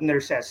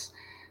nurses.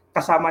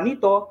 Kasama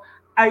nito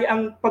ay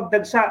ang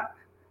pagdagsa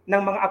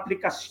ng mga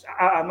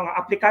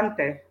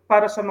aplikante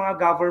para sa mga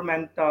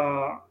government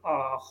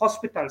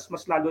hospitals,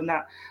 mas lalo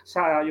na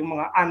sa yung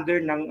mga under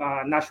ng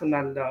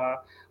national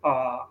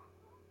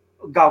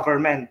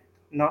government,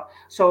 no?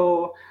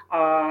 So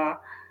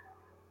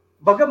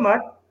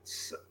bagamat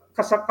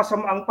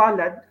kasamaang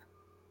palad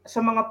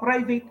sa mga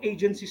private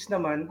agencies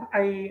naman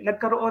ay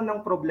nagkaroon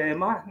ng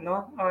problema,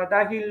 no?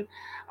 Dahil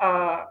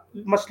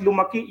mas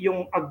lumaki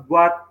yung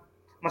agwat,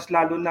 mas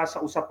lalo na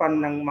sa usapan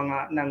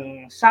ng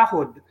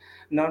sahod,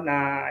 no,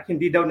 na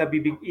hindi na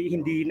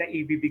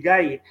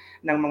ibibigay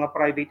ng mga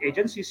private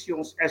agencies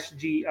yung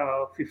SG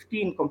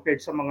 15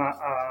 compared sa mga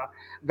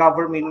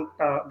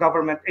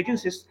government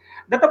agencies.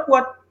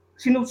 Datapwat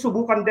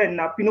sinusubukan din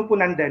na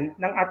pinupunan din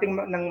ng ating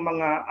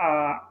mga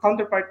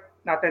counterpart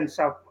natin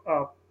sa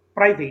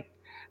private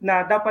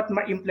na dapat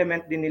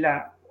ma-implement din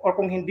nila, or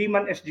kung hindi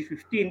man SG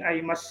 15 ay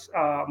mas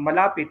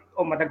malapit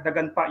o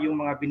madagdagan pa yung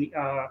mga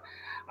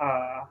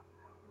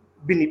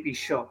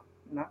benepisyo.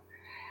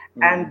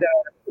 And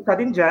isa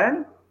din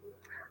dyan,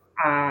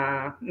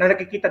 na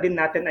nakikita din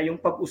natin ay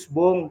yung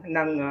pag-usbong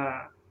ng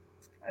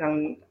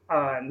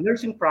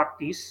nursing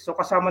practice. So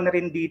kasama na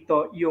rin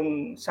dito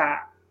yung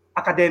sa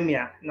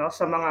akademya, no,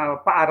 sa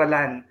mga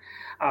paaralan.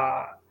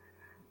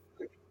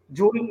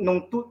 During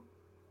nung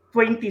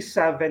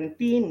 2017,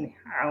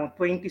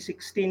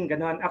 2016,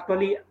 gano'n.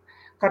 Actually,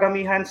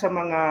 karamihan sa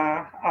mga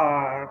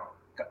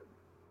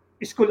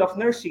School of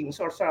Nursing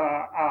or sa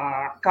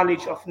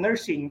College of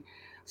Nursing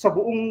sa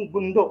buong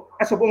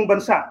sa buong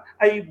bansa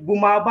ay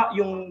bumaba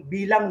yung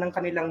bilang ng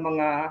kanilang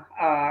mga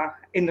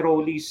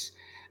enrollees.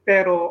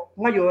 Pero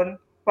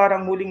ngayon,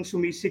 parang muling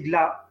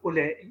sumisigla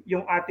uli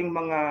yung ating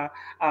mga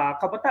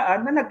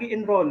kabataan na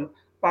nag-i-enroll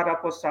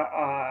para po sa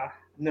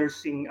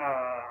nursing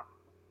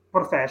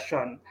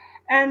profession.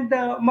 And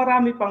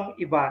marami pang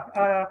iba.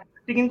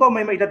 Tingin ko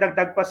may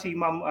maidadagdag pa si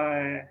Ma'am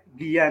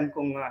Gian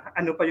kung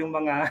ano pa yung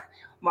mga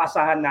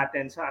maasahan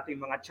natin sa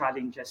ating mga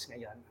challenges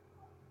ngayon.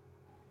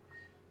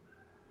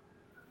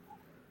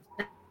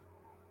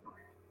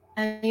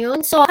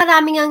 Ayun. So,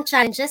 maraming ang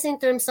challenges in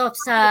terms of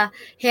sa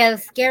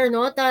healthcare,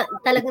 no?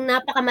 Talagang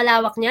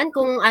napakamalawak niyan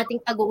kung ating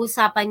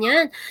pag-uusapan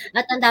yan.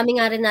 At ang dami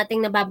nga rin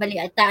nating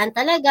nababalitaan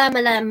talaga,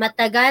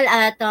 matagal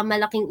at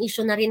malaking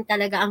issue na rin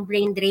talaga ang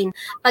brain drain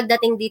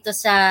pagdating dito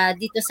sa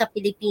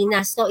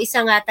Pilipinas. So,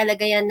 isa nga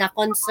talaga yan na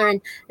concern,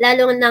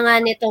 lalo na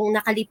nga nitong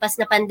nakalipas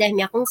na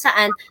pandemya kung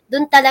saan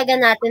doon talaga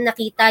natin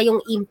nakita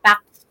yung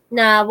impact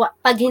na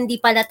pag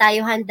hindi pala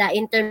tayo handa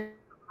in terms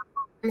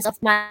of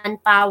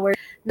manpower,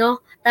 no?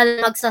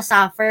 Talagang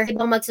magsasuffer.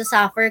 Ibang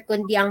magsasuffer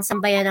kundi ang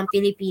sambayan ng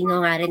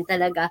Pilipino nga rin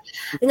talaga.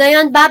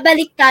 Ngayon,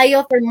 babalik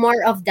tayo for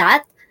more of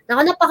that.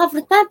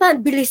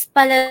 Bilis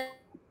pala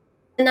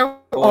ng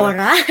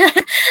oras.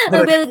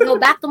 We'll go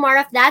back to more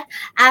of that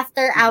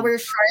after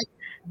our short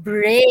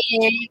break.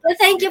 So,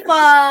 thank you,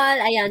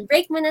 Paul. Ayan,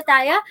 break muna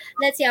tayo.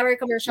 Let's see our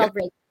commercial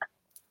break.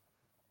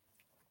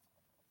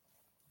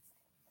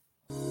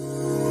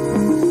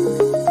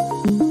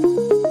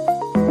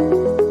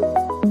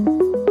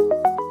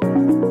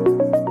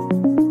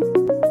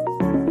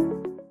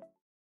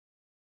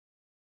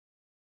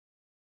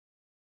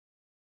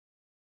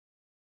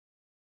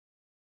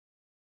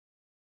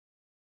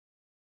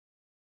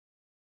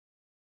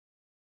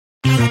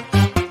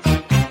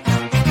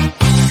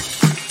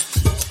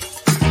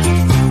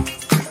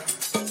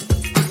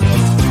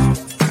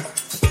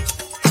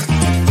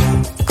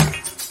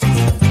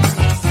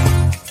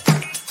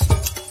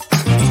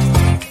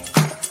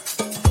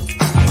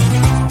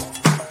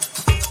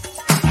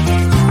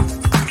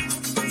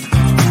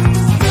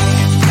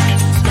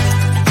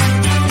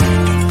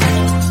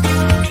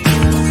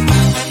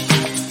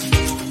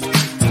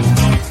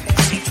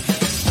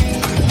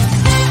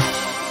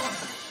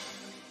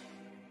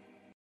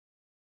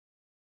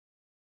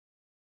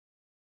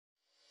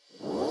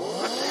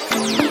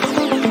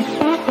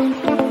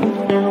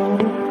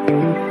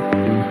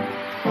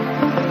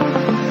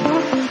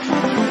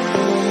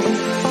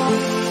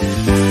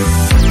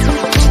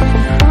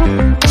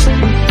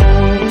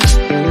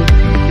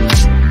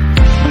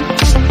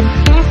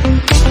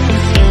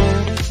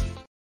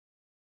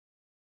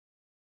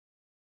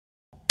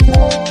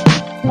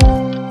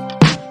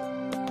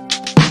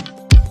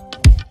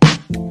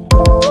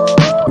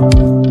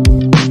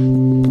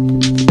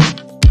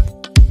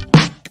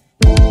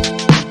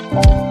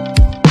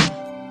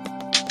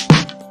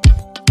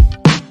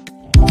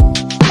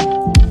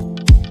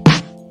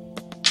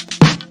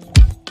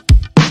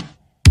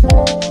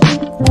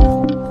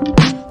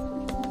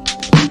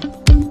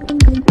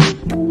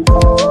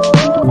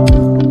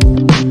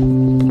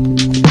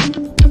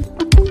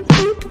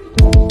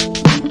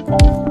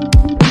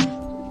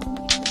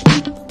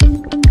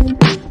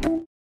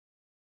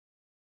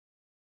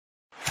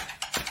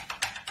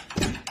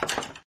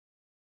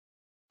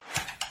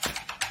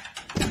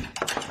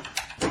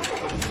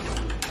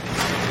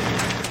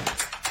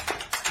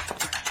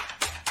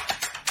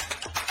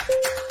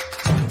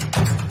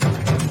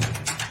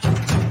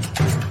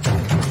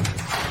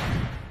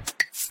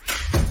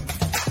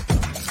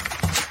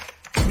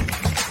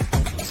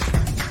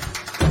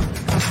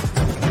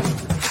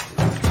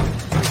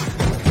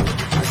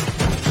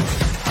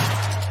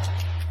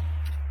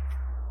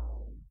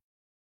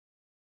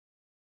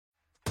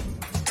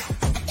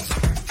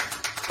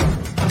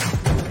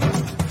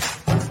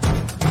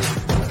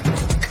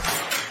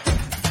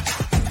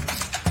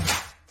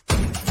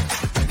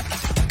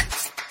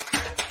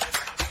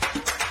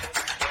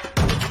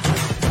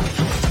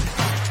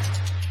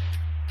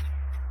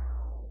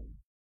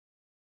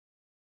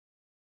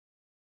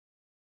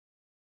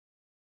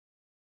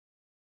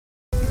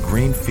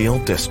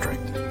 Greenfield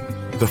District,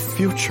 the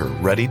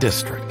future-ready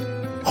district,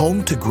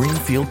 home to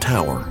Greenfield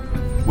Tower,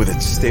 with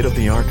its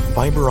state-of-the-art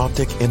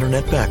fiber-optic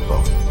internet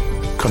backbone.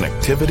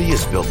 Connectivity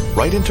is built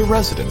right into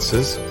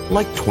residences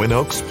like Twin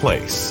Oaks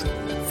Place.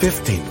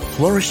 15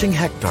 flourishing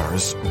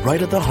hectares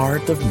right at the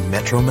heart of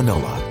Metro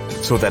Manila,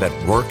 so that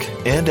at work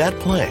and at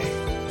play,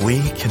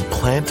 we can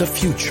plant a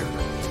future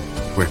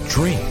where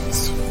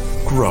dreams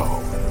grow.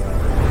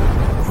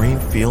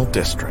 Greenfield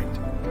District,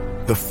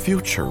 the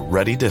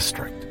future-ready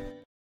district.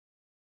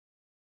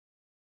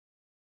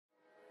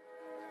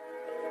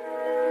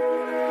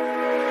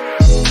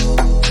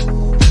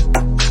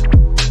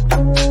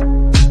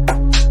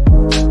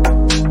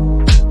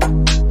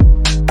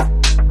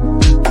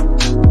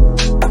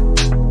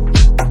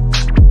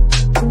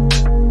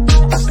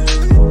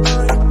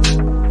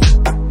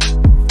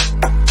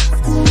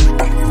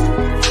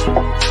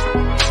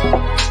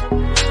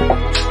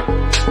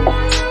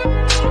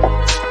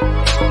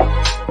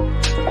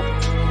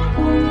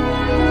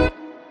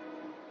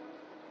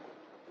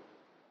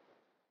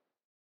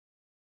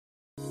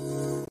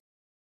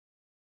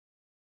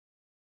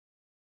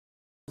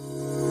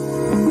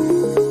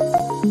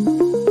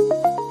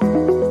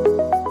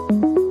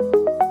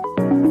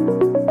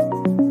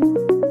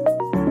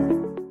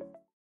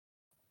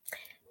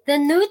 The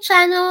New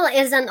Channel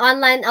is an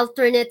online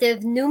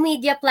alternative new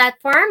media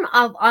platform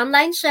of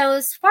online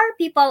shows for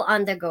people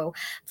on the go.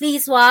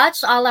 Please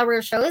watch all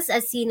our shows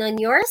as seen on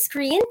your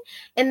screen.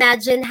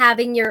 Imagine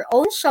having your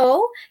own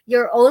show,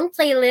 your own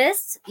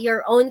playlists,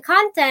 your own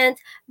content,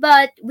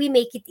 but we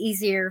make it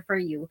easier for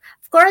you.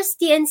 Of course,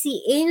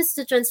 TNC aims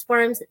to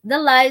transform the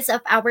lives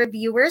of our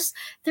viewers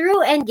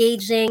through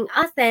engaging,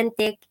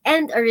 authentic,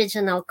 and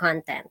original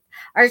content.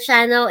 Our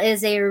channel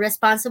is a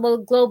responsible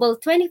global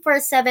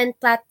 24/7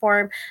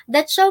 platform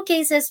that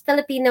showcases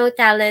Filipino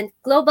talent,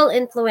 global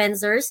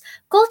influencers,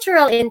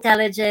 cultural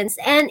intelligence,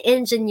 and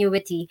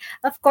ingenuity.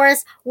 Of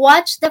course,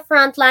 watch The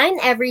Frontline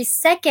every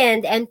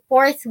second and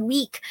fourth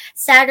week,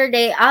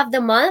 Saturday of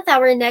the month.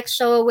 Our next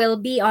show will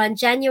be on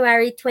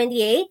January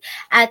 28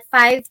 at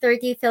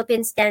 5:30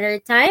 Philippine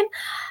Standard Time.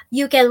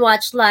 You can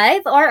watch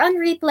live or on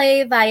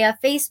replay via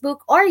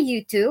Facebook or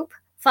YouTube.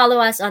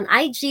 Follow us on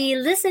IG,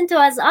 listen to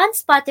us on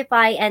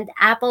Spotify and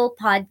Apple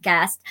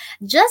Podcast.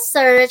 Just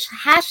search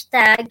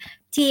hashtag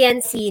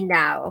TNC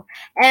Now.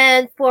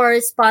 And for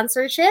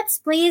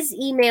sponsorships, please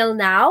email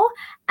now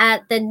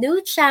at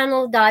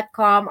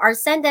thenewchannel.com or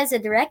send us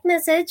a direct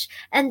message.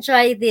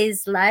 Enjoy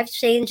these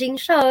life-changing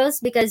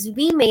shows because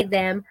we made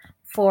them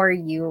for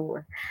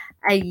you.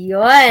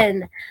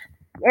 Ayun.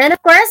 And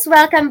of course,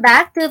 welcome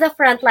back to the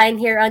Frontline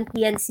here on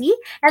TNC.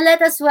 And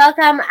let us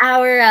welcome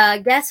our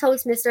guest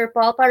host, Mr.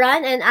 Paul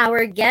Paran, and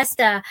our guest,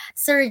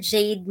 Sir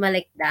Jade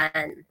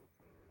Malikdan.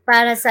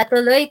 Para sa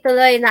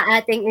tuloy-tuloy na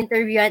ating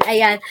interviewan.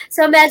 Ayan.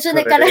 So medyo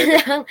nagkaroon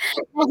ng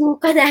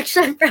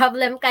connection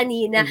problem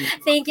kanina.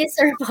 Thank you,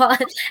 Sir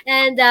Paul.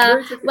 And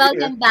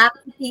welcome back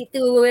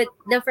to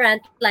the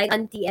Frontline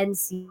on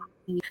TNC.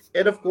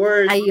 And of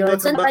course, ayun.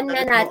 So napan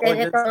nga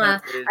natin ito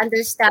nga,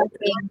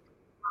 understanding.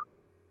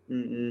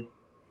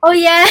 Oh,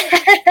 yes!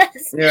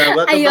 Yeah,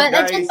 welcome ayun,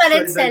 back, guys. Pa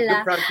rin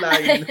sila. The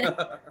Frontline.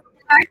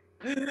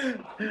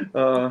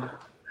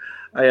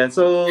 Ayan,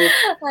 so,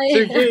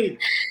 Sir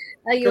Jade,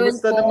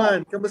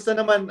 kamusta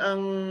naman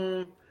ang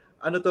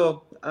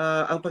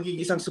ang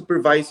pagiging isang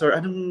supervisor?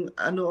 Ano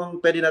ang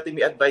pwede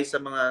nating i-advise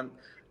sa mga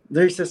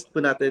nurses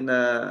po natin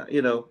na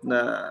na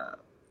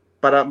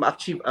para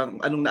ma-achieve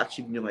anong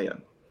na-achieve nyo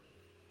ngayon?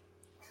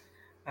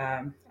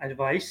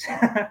 Advice.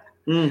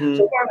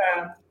 So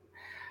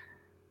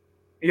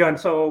yun,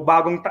 so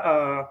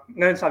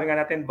ngayon sabi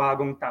nga natin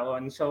bagong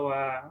taon. So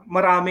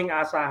maraming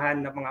asahan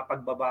na mga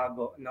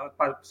pagbabago, no,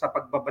 sa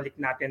pagbabalik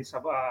natin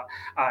sa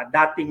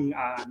dating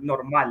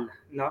normal,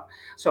 no.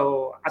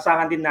 So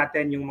asahan din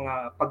natin yung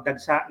mga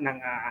pagdagsa ng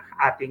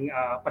ating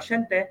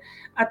pasyente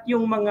at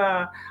yung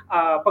mga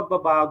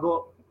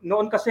pagbabago.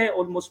 Noon kasi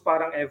almost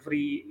parang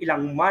every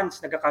ilang months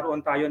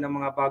nagkakaroon tayo ng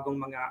mga bagong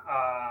mga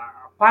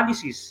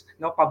policies,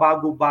 no,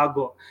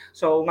 pabago-bago.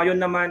 So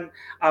ngayon naman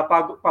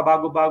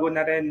pabago-bago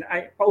na rin,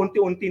 ay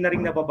paunti-unti na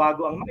rin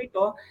nababago ang mga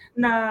ito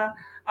na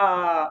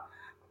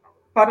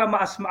para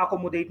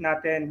ma-accommodate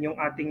natin yung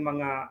ating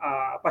mga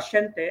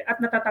pasyente at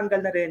natatanggal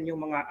na rin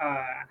yung mga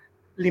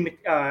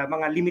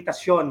mga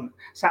limitasyon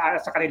sa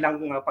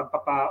kanilang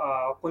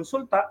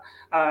pagpapakonsulta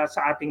sa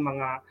ating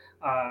mga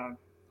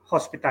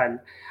hospital.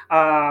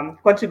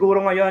 Kung siguro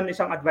ngayon,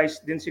 isang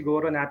advice din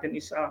siguro natin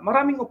is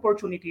maraming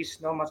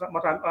opportunities, no,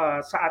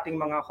 sa ating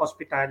mga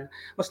hospital,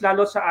 mas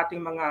lalo sa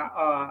ating mga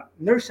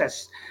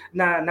nurses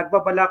na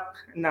nagbabalak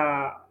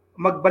na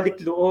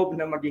magbalik loob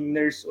na maging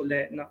nurse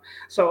uli, no.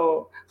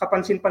 So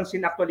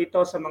kapansin-pansin actually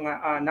ito sa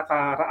mga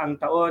nakaraang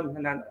taon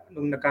na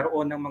nung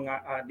nagkaroon ng mga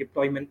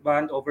deployment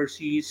ban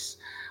overseas,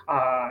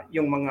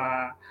 yung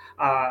mga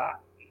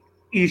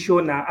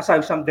issue na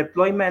aside from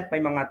deployment,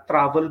 may mga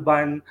travel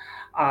ban,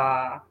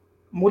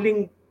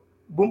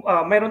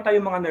 mayroon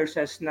tayong mga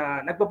nurses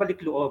na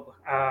nagbabalik loob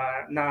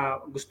na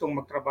gustong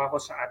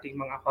magtrabaho sa ating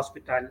mga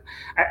hospital.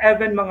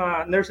 Even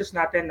mga nurses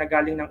natin na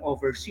galing ng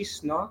overseas,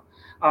 no,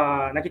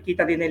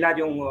 nakikita din nila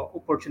yung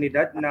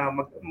oportunidad na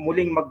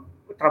muling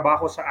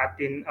magtrabaho sa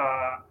ating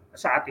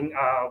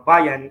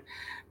bayan.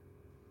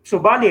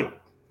 Subalit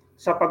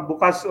sa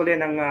pagbukas uli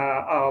ng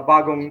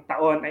bagong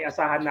taon ay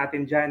asahan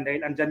natin dyan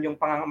dahil andyan yung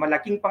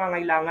malaking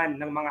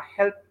pangangailangan ng mga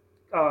health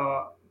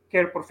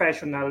care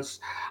professionals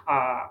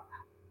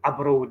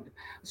abroad.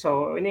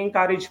 So,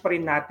 ini-encourage pa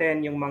rin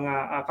natin yung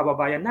mga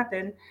kababayan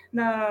natin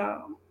na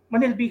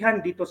manilbihan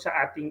dito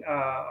sa ating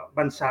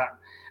bansa.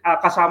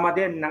 Kasama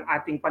din ng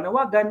ating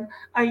panawagan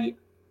ay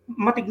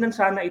matignan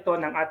sana ito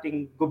ng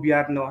ating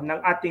gobyerno, ng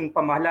ating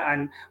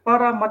pamahalaan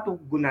para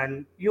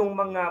matugunan yung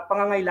mga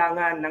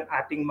pangangailangan ng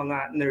ating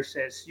mga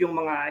nurses, yung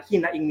mga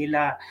hinaing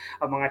nila,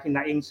 mga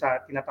hinaing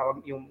sa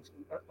tinatawag yung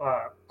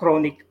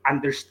chronic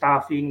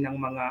understaffing ng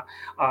mga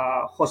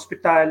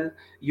hospital,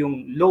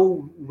 yung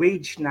low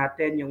wage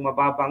natin, yung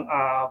mababang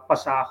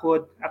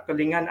pasahod.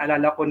 Actually nga,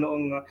 alala ko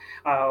noong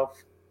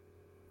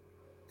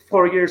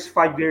 4 years,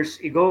 5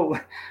 years ago,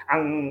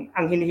 ang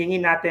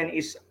hinihingi natin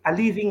is a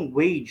living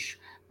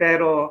wage.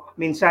 Pero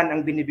minsan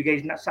ang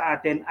binibigay na sa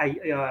atin ay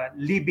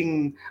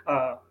living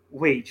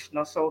wage,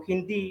 no? So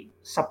hindi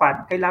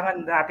sapat.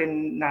 Kailangan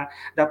natin na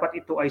dapat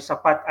ito ay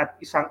sapat at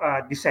isang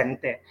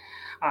disente.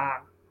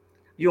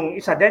 Yung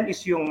isa din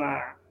is yung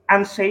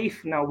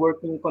unsafe na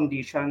working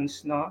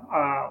conditions, no?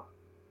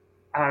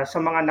 Sa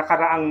mga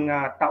nakaraang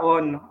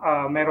taon,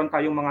 meron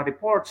tayong mga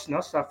reports, no,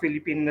 sa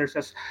Philippine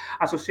Nurses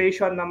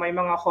Association na may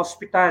mga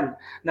hospital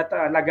na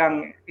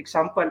talagang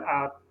example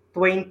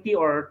 20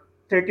 or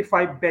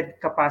 35 bed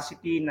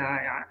capacity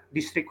na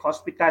district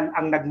hospital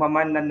ang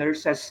nagmaman na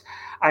nurses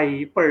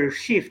ay per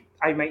shift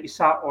ay may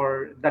isa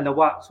or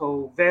dalawa.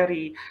 So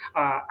very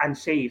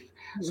unsafe.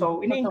 So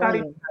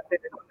ini-encourage natin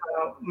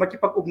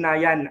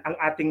makipag-ugnayan ang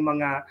ating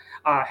mga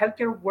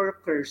healthcare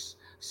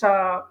workers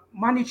sa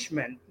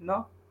management,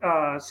 no?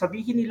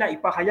 Sabihin nila,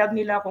 ipahayag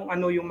nila kung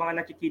ano yung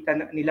mga nakikita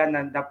nila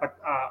na dapat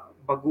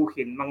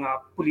baguhin,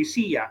 mga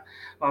pulisiya,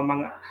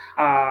 mga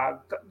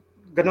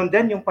ganon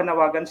din yung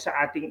panawagan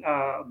sa ating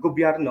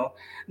gobyerno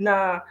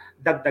na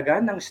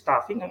dagdagan ng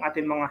staffing ang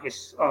ating mga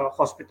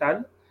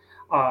hospital,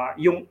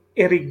 yung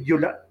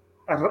irregular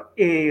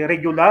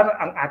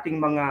ang ating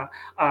mga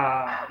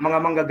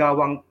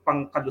manggagawang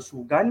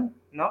pangkalusugan,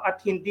 no, at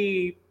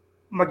hindi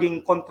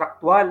maging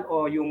contractual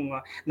o yung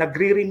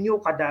nagre-renew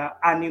kada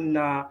 6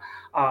 na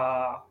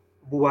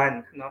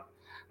buwan, no.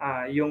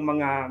 Yung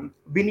mga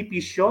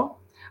benepisyo,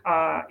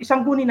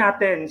 isanggunin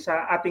natin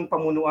sa ating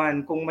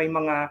pamunuan kung may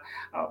mga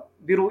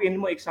biruin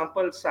mo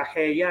example sa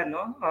HEA,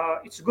 no,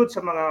 it's good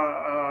sa mga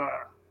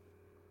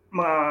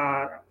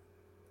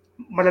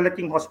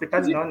malalaking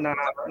hospital, no, na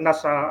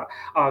nasa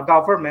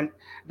government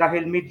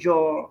dahil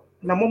medyo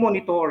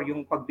namomonitor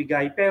yung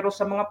pagbigay, pero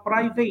sa mga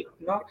private,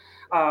 no,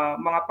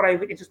 mga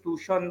private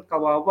institution,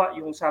 kawawa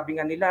yung sabi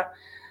nga nila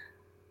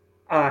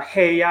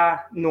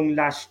HEA nung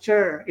last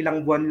year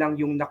ilang buwan lang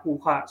yung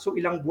nakuha, so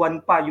ilang buwan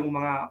pa yung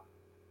mga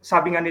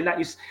sabi nga nila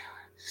is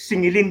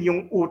singilin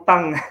yung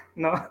utang,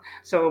 no?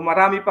 So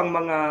marami pang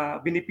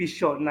mga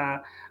benepisyo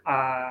na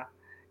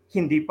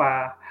hindi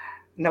pa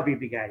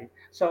nabibigay.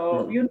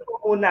 So yun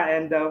po una,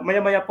 and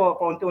maya-maya po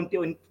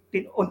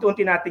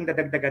unti-unti nating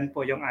dadagdagan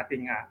po yung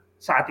ating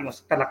sa ating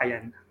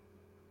talakayan.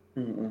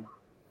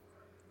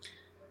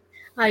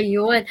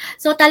 Ayun.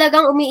 So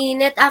talagang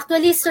umiinit.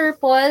 Actually, Sir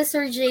Paul,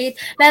 Sir Jade,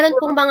 meron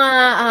pong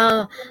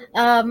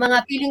mga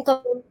feeling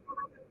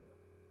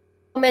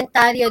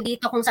komentaryo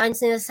dito kung saan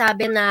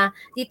sinasabi na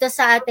dito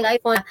sa ating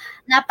iPhone,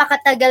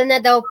 napakatagal na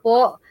daw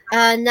po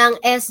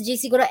ng SG,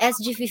 siguro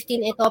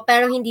SG-15 ito,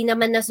 pero hindi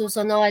naman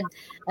nasusunod.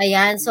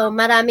 Ayan, so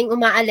maraming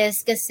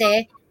umaalis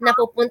kasi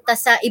napupunta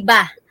sa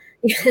iba.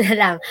 Yun na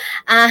lang.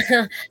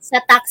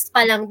 Sa tax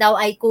pa lang daw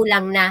ay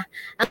kulang na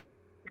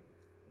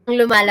ang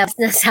lumalabas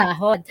na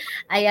sahod.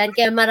 Ayan,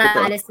 kaya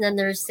maraalis na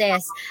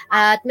nurses.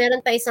 At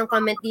meron pa isang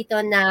comment dito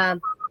na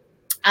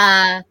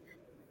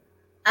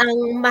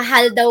ang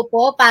mahal daw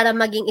po para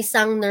maging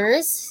isang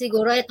nurse.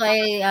 Siguro ito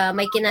ay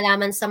may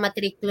kinalaman sa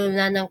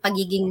matrikula ng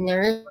pagiging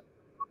nurse.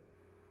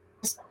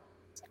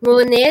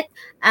 Ngunit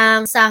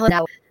ang sahod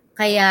daw,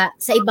 kaya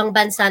sa ibang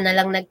bansa na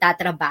lang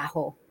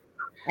nagtatrabaho.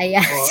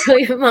 Ayan, so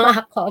yung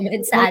mga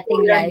comments sa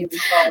ating live.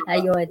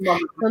 Ayun.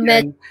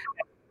 Medyo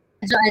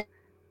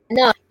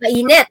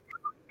mainit.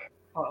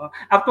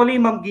 Actually,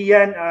 Ma'am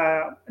Gian,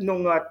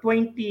 nung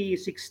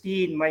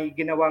 2016, may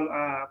ginawang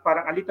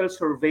parang a little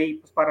survey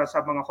para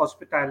sa mga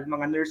hospital,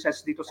 mga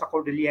nurses dito sa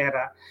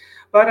Cordillera,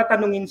 para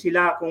tanungin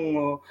sila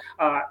kung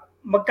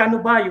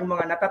magkano ba yung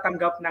mga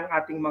natatanggap ng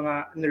ating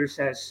mga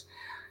nurses.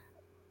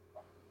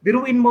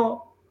 Biruin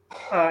mo,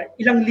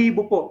 ilang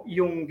libo po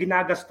yung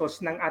ginagastos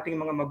ng ating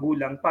mga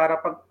magulang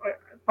para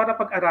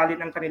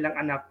pag-aralin ang kanilang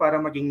anak para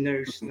maging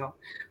nurse, no?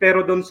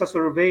 Pero doon sa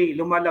survey,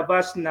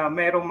 lumalabas na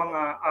mayroong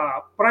mga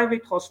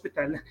private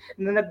hospital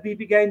na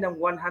nagbibigay ng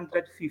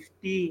 150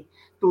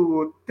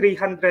 to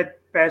 300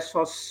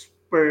 pesos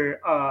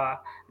per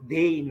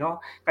day,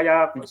 no?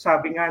 Kaya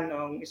sabi nga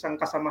ng isang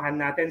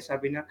kasamahan natin,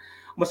 sabi na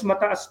mas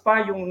mataas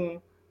pa yung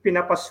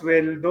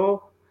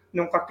pinapasweldo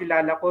nung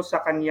kakilala ko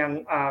sa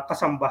kanyang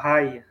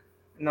kasambahay,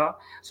 no?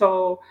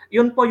 So,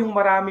 yun po yung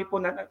marami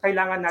po na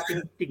kailangan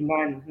nating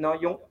tignan, no?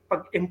 Yung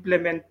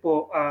pag-implement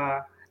po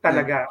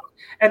talaga.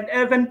 And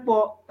even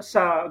po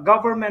sa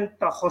government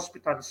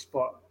hospitals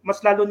po,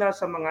 mas lalo na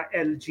sa mga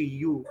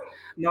LGU,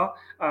 no?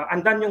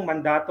 Andan yung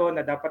mandato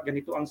na dapat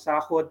ganito ang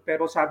sahod,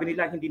 pero sabi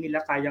nila hindi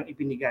nila kayang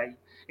ibinigay.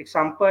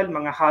 Example,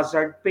 mga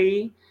hazard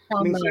pay.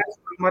 Minsan,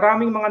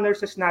 maraming mga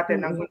nurses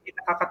natin ang hindi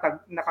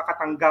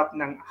nakakatanggap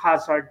ng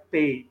hazard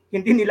pay.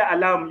 Hindi nila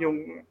alam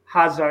yung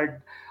hazard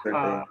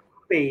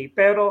pay.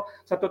 Pero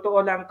sa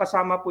totoo lang,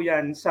 kasama po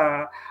yan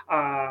sa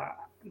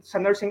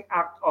Nursing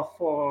Act of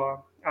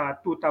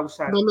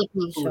 2002.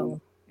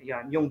 Benepisyo.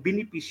 Yan, yung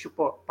benepisyo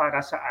po para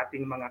sa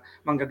ating mga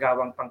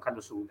manggagawang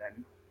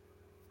pangkalusugan.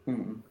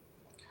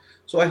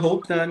 So I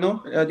hope na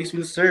this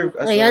will serve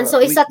as Ayan,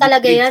 so isa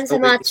talaga yan sa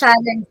mga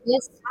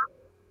challenges.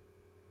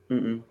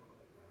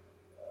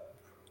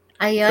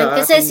 Ayan,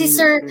 kasi si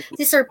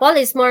Sir Paul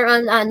is more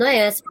on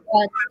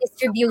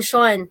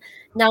distribution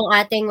ng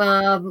ating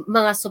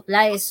mga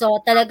supplies. So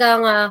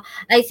talagang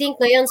I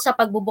think ngayon sa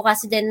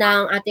pagbubukas din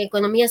ng ating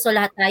ekonomiya, so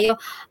lahat tayo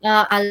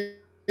allied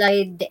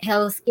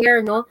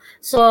healthcare, no?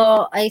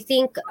 So I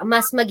think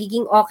mas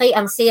magiging okay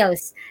ang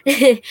sales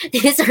ni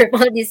Sir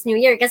Paul this New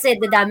Year kasi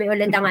dadami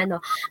ulit ang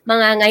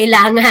mga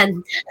ngailangan.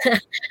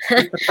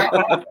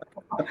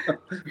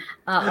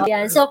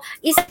 Yan. So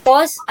isa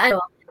po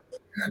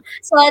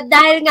so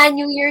dahil nga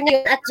New Year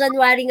ngayon at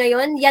January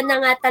ngayon, yan na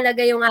nga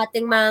talaga yung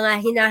ating mga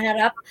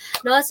hinaharap,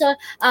 no? So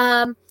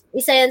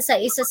isa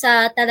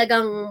sa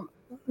talagang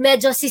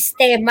medyo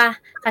sistema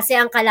kasi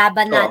ang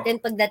kalaban natin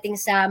pagdating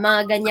sa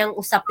mga ganyang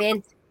usapin.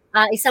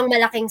 Isang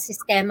malaking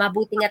sistema,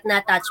 buti nga't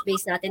na-touch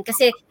base natin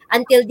kasi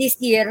until this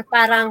year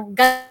parang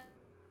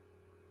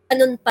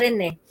ganun pa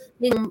rin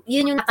yun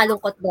yung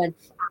nakalungkot doon.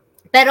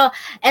 Pero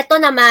eto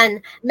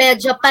naman,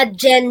 medyo pa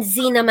Gen Z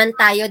naman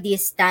tayo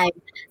this time.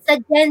 Sa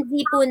Gen Z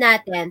po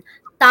natin,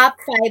 top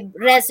 5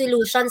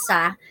 resolutions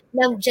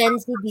ng Gen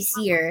Z this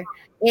year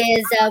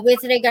is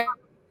with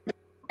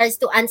regards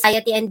to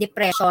anxiety and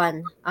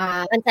depression.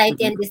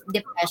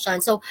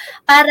 So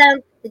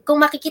parang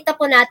kung makikita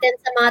po natin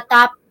sa mga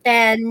top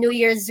 10 New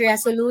Year's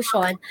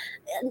resolution,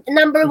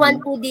 number 1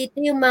 po dito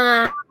yung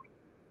mga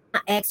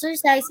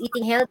exercise,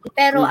 eating healthy,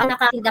 pero ang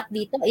nakatindak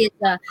dito is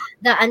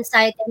the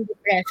anxiety and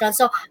depression.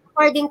 So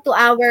according to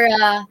our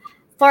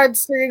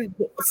Forbes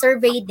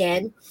survey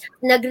din,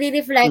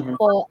 nagre-reflect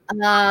po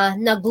na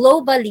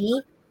globally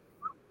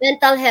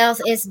mental health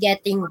is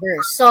getting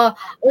worse. So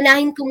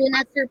unahin ko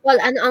muna, Sir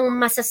Paul, ano ang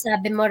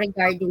masasabi mo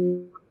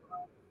regarding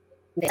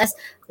this?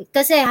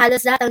 Kasi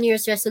halos lahat ng New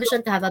Year's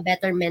resolution to have a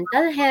better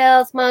mental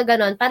health, mga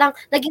ganon. Parang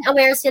naging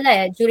aware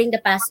sila during the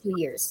past 2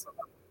 years.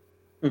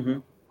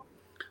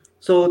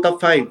 So, top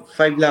 5.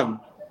 5 lang.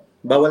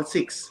 Bawal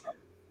 6.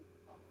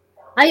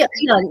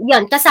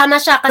 Ayun. Kasama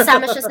siya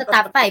sa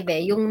top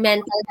 5 yung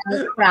mental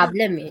health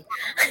problem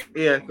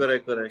Yeah,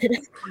 correct.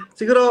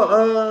 Siguro,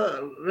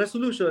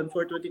 resolution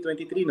for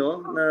 2023,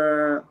 no? Na,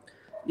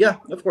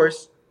 yeah, of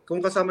course, kung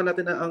kasama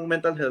natin ang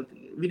mental health,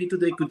 we need to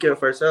take good care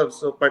of ourselves.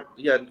 So, pag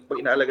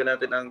inaalaga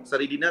natin ang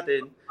sarili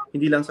natin,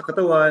 hindi lang sa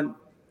katawan,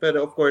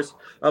 pero of course,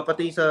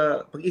 pati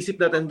sa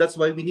pag-isip natin, that's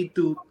why we need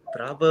to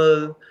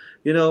travel.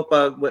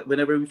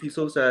 Whenever we feel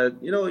so sad,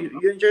 you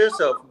enjoy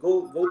yourself.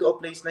 Go to a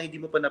place na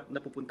hindi mo pa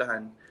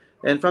napupuntahan.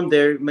 And from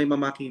there, may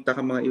mamakita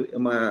ka mga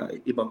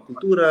ibang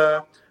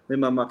kultura, may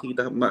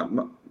mamakita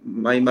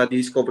may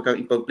ma-discover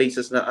kang ibang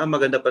places na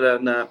maganda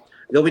pala na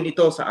gawin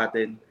ito sa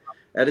atin.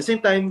 At the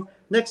same time,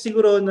 next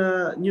siguro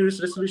na New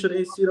Year's resolution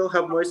is,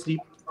 have more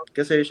sleep.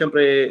 Kasi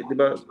syempre, di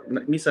ba,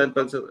 minsan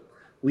pag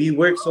we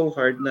work so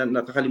hard na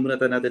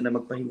nakakalimutan natin na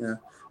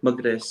magpahinga,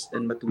 mag-rest,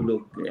 and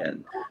matulog.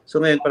 Ayan. So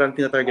ngayon, parang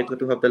tinatarget ko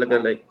to have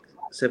talaga like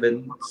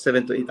 7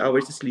 to 8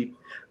 hours of sleep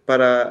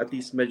para at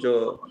least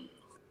medyo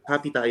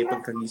happy tayo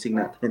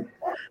pagkagising natin.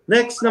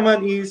 Next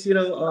naman is,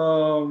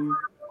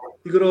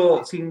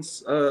 siguro since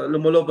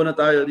lumolobo na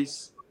tayo,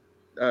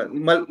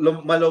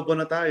 malobo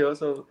na tayo,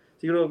 so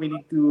siguro we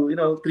need to,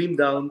 trim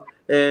down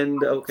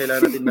and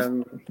kailangan natin ng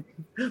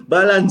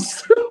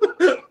balance.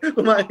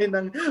 Kumain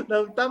ng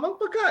tamang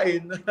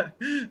pagkain.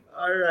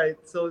 Alright,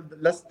 so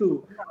last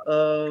 2.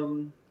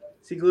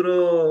 Siguro,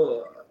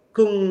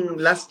 kung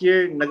last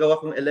year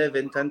nagawa kong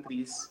 11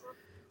 countries,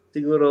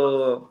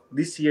 siguro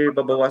this year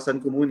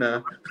babawasan ko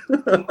muna.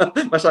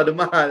 Masyado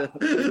mahal.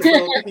 So,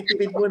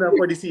 tipid muna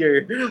for this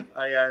year.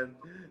 Ayan.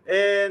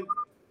 And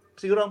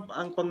siguro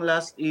ang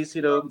pang-last is,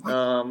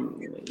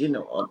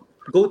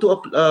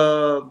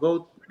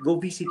 go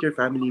visit your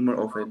family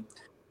more often.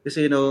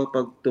 Kasi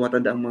pag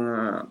tumatanda ang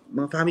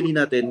mga family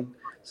natin,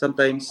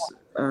 sometimes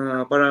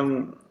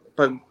parang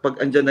pag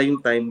andyan na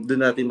yung time,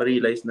 doon natin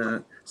ma-realize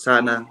na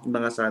sana.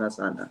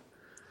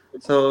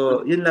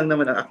 So, yun lang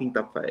naman ang aking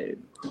top 5.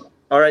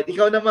 Alright,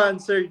 ikaw naman,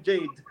 Sir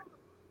Jade.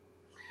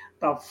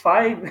 Top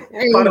 5?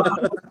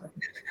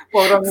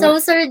 Parang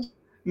so, Sir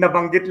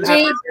nabanggit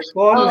lahat. Jade.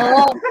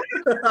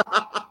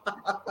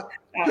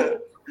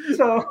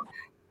 So,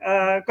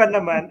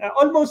 naman,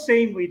 almost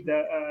same with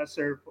the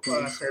Sir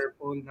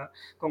Paul na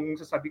kung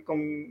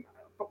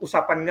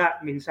usapan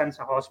nga minsan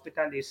sa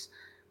hospital is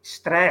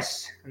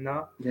stress,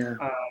 no? Yeah.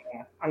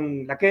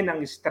 Ang laki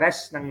ng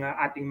stress ng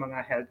ating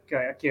mga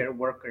healthcare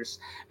workers.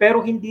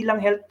 Pero hindi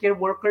lang healthcare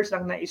workers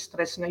ang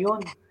na-stress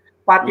ngayon.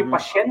 Pati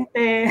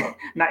pasyente,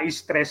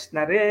 na-stress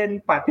na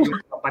rin, pati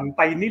yung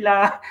kapantay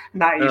nila,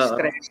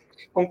 na-stress.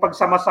 Kung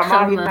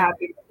pagsamasamahin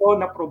natin ito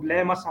na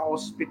problema sa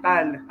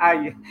ospital,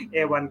 ay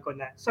ewan ko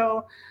na.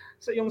 So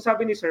yung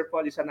sabi ni Sir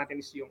Paul, isa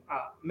natin is yung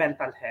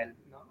mental health,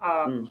 no?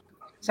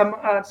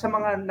 Sa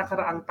mga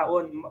nakaraang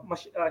taon,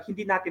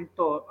 hindi natin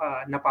to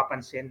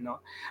napapansin,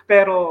 no?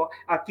 Pero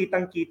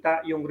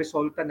kitang-kita yung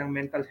resulta ng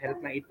mental health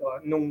na ito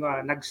nung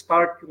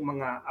nag-start yung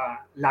mga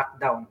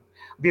lockdown.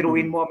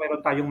 Biruin mo,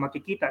 meron tayong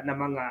makikita na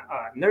mga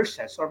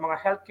nurses or mga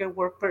healthcare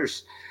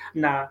workers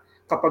na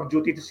kapag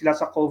duty sila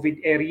sa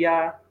COVID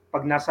area,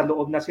 pag nasa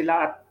loob na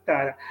sila at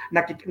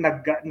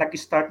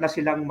nag-start na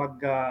silang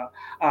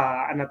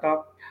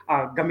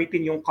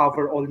gamitin yung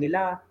coverall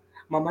nila,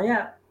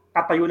 mamaya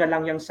tatayo na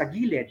lang yang sa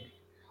gilid.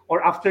 Or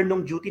after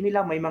nung duty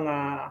nila, may mga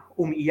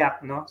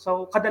umiiyak, no?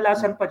 So,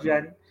 kadalasan pa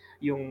dyan,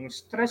 yung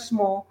stress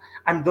mo,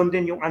 andun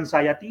din yung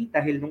anxiety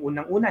dahil nung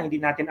unang-una, hindi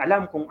natin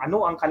alam kung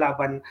ano ang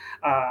kalaban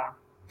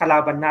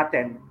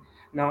natin,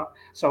 no?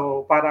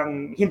 So,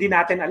 parang hindi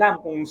natin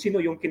alam kung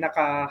sino yung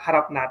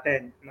kinakaharap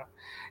natin, no?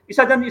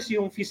 Isa din is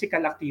yung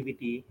physical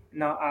activity,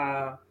 no?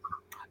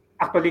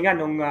 Actually nga,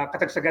 nung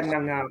katagsagan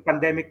ng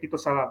pandemic dito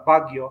sa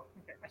Baguio,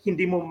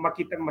 hindi mo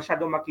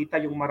masyado makita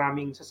yung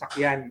maraming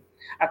sasakyan.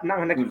 At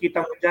ang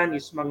nakikita mo dyan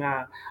is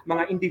mga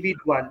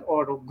individual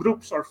or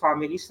groups or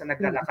families na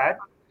naglalakad.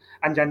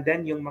 Andyan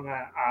din yung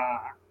mga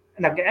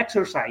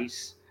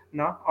nag-exercise,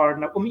 no? Or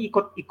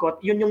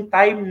umiikot-ikot. Yun yung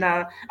time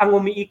na ang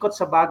umiikot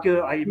sa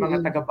Baguio ay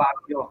mga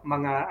taga-Baguio,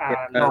 mga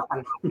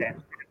local natin.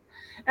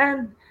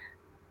 And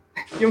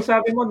yung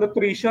sabi mo,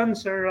 nutrition,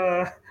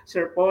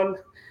 Sir Paul,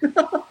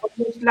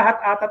 lahat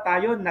ata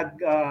tayo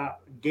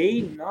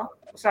nag-gain, no?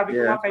 Sabi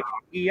ko nga kay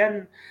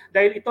Ian,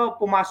 dahil ito,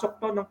 pumasok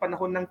to nung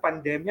panahon ng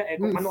pandemya,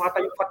 kung ano ata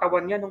yung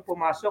katawan niya nung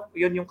pumasok,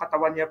 yun yung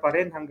katawan niya pa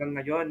rin hanggang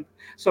ngayon.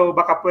 So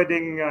baka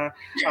pwedeng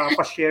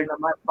pa-share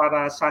naman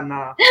para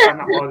sana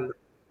all.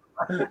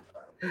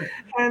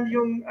 And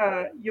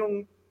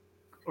yung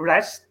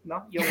rest,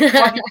 no? Yung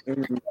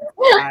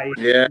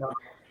no?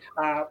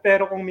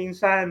 Pero kung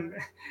minsan,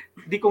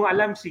 di ko nga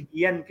alam si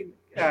Ian,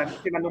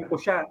 tinanong ko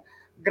siya,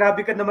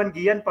 grabe ka naman,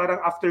 Gian, parang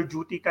after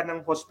duty ka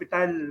ng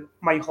hospital,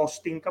 may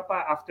hosting ka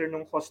pa. After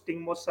nung hosting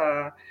mo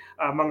sa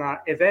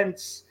mga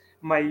events,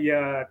 may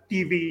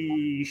TV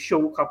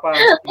show ka pa.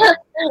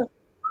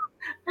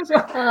 So,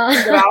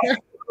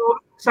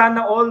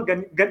 sana all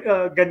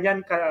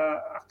ganyan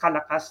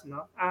kalakas,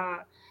 no?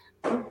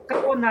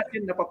 Karoon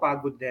natin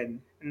napapagod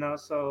din,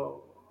 no? So,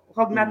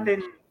 huwag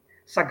natin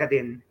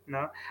sagadin,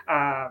 no?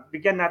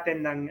 Bigyan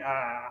natin ng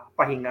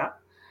pahinga.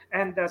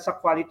 And sa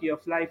quality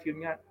of life,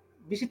 yun nga,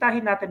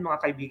 bisitahin natin mga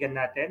kaibigan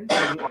natin,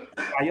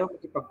 tayo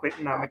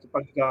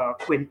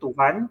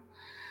makipagkwentuhan.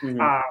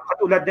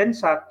 Katulad din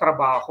sa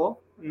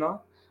trabaho, no?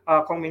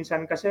 Kung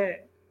minsan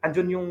kasi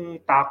andun yung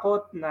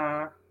takot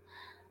na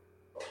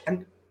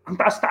ang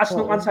taas-taas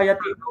ng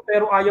anxiety mo,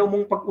 pero ayaw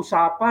mong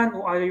pag-usapan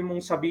o ayaw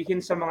mong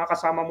sabihin sa mga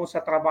kasama mo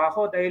sa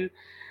trabaho dahil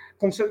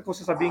kung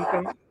sasabihin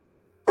kang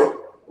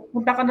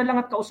punta ka na lang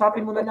at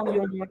kausapin mo na lang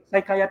yung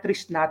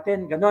psychiatrist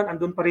natin, ganon,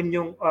 andun pa rin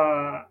yung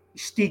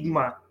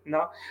stigma,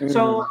 no?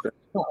 So,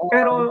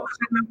 pero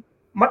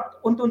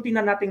unti-unti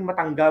na nating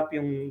matanggap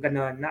yung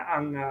ganon na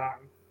ang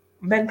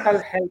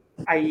mental health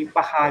ay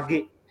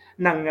bahagi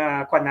ng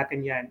natin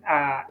yan,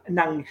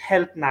 ng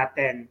health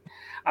natin.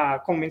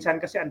 Kung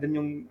minsan kasi andun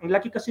yung, ang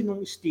laki kasi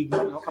nung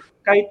stigma, no?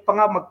 Kahit pa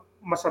nga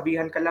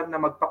masabihan ka lang na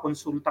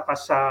magpakonsulta ka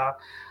sa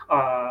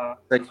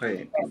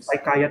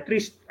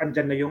psychiatrist,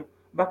 andyan na yung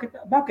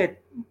bakit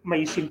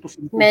may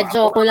sinto-sinto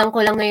medyo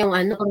kulang-kulang na yung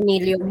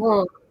tornilyo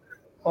mo.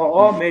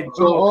 Oo,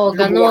 medyo. Oo,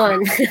 ganon.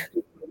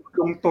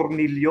 Yung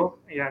tornilyo,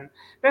 ayan.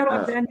 Pero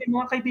at the end,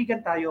 mga kaibigan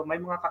tayo, may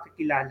mga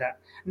kakikilala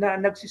na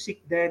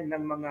nagsisik din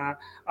ng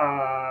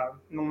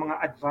mga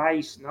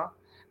advice, no,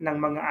 ng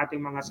mga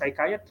ating mga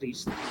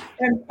psychiatrist.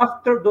 And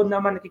after doon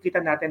naman nakikita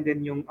natin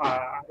din yung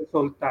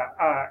resulta.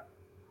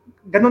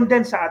 Ganon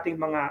din sa ating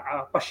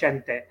mga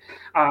pasyente.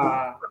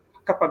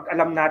 Kapag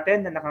alam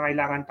natin na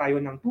nakangailangan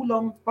tayo ng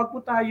tulong, wag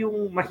po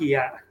tayong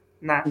mahiya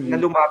na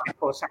lumapit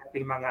po sa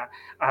ating mga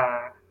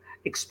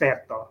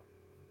eksperto.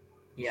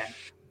 Yan.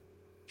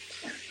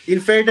 In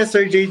fairness,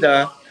 Sir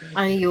Jada,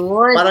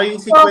 ayun. parang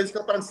yung sequence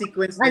ko, parang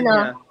sequence din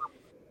niya.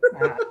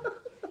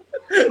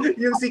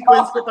 Yung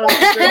sequence ko, parang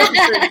sequence ni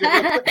Sir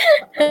Jada.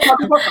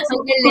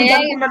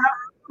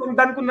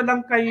 Sundan ko na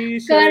lang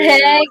kay Sir.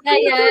 Correct,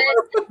 ayan.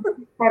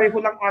 Pareho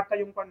lang ata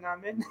yung pan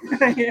namin.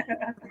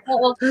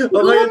 Oo. Okay,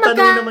 yung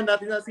tanong naman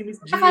natin na si Miss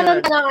Gia.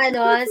 Nakaroon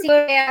ng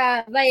siguro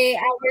by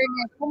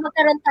awareness, kung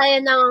magkaroon tayo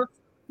ng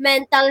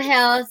mental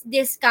health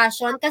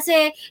discussion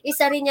kasi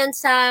isa rin yan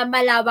sa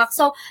malawak.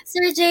 So,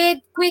 Sir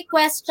Jade, quick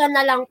question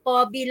na lang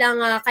po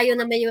bilang kayo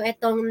naman yung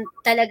itong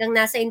talagang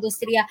nasa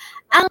industriya.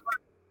 Ang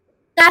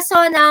kaso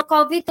ng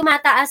COVID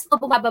tumataas o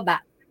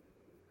bumababa?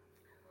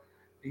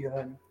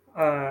 Yan.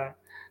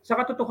 sa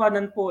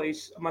katotohanan po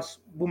is mas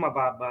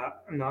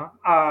bumababa, no?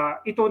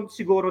 Ito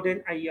siguro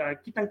din ay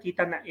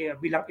kitang-kita na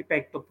bilang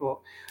epekto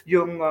po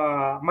yung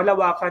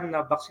malawakan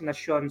na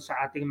vaksinasyon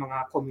sa ating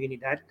mga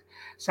komunidad,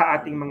 sa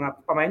ating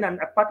mga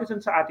pamayanan at pati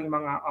sa ating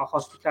mga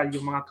hospital,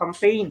 yung mga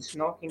campaigns,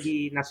 no?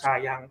 Hindi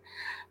nasayang.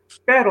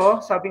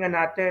 Pero sabi nga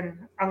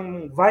natin,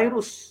 ang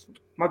virus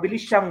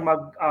mabilis siyang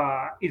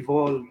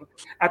mag-evolve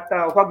at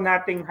huwag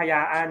nating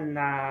hayaan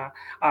na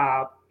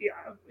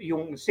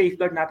yung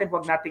safeguard natin,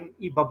 huwag nating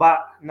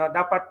ibaba. No?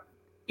 Dapat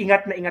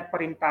ingat na ingat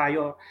pa rin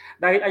tayo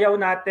dahil ayaw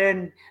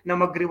natin na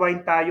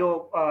mag-rewind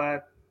tayo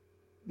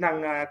ng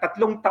 3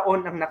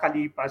 taon ang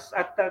nakalipas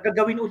at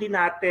gagawin uli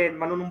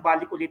natin,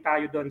 manunumbalik uli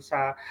tayo doon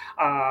sa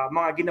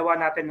mga ginawa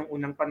natin noong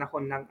unang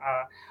panahon ng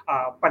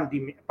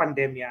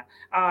pandemya.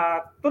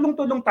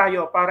 Tulong-tulong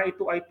tayo para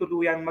ito ay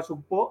tuluyang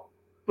masugpo,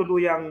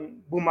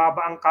 tuluyang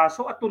bumaba ang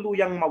kaso at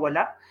tuluyang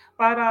mawala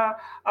para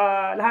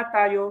lahat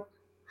tayo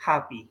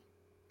happy.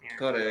 Yeah.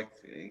 Correct.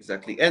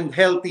 Exactly. And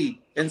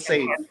healthy and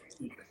safe.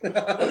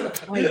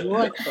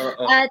 Ayun.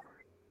 At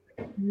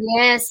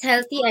yes,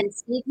 healthy and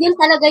safe. Yun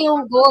talaga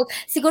yung goal.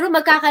 Siguro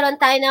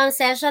magkakaroon tayo ng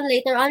session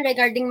later on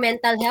regarding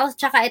mental health.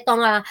 Tsaka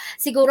itong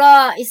siguro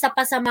isa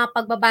pa sa mga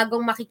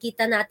pagbabagong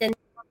makikita natin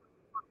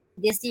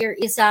this year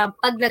is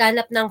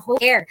paglaganap ng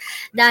home care.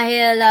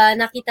 Dahil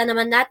nakita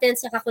naman natin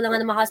sa kakulangan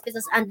ng mga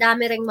hospitals, ang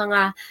dami ring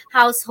mga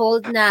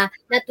household na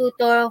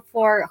natuto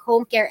for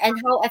home care and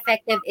how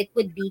effective it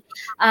would be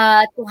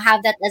to have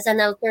that as an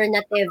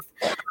alternative,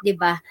 di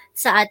ba,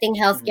 sa ating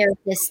healthcare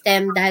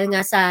system dahil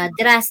nga sa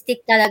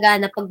drastic talaga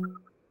na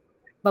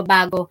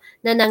pagbabago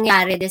na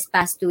nangyari this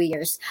past 2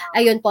 years.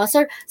 Ayun po.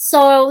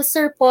 So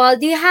Sir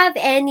Paul, do you have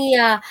any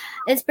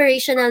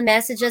inspirational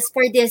messages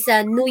for this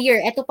New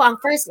Year? Ito po ang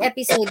first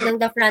episode ng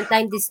The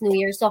Frontline this New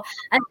Year. So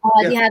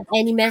do you have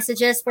any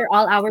messages for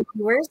all our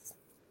viewers?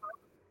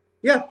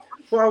 Yeah,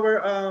 for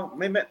our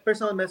may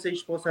personal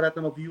message po sa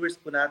lahat ng mga viewers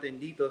po natin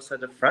dito sa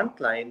The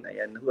Frontline,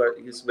 ayan, who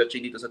is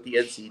watching dito sa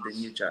TNC, the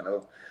new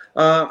channel.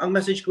 Ang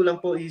message ko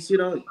lang po is,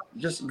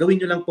 just gawin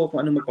nyo lang po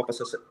kung ano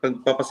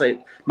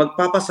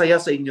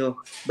magpapasaya sa inyo.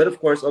 But of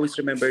course, always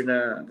remember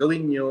na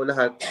gawin nyo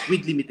lahat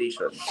with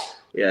limitations.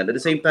 Yeah, at the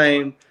same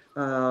time,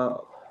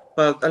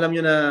 pag alam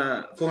nyo na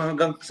kung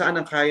hanggang saan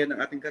ang kaya ng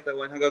ating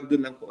katawan, hanggang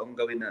doon lang po ang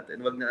gawin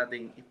natin. Huwag na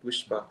nating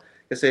i-push pa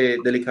kasi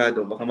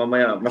delikado, baka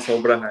mamaya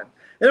masobrahan.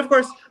 And of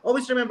course,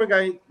 always remember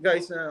guys,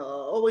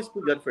 always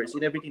put God first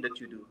in everything that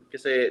you do.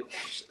 Kasi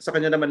sa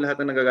Kanya naman lahat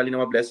ng nagagaling ng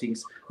mga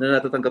blessings na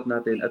natatanggap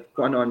natin at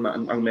kung ano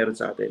ang meron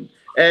sa atin.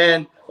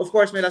 And of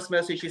course, my last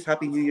message is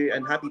Happy New Year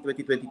and Happy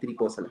 2023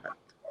 po sa lahat.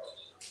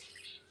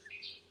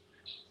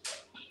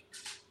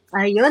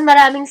 Ayun,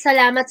 maraming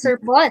salamat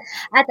Sir Paul.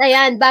 At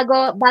ayan,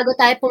 bago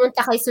tayo pumunta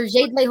kay Sir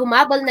Jade, may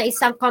humabol na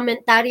isang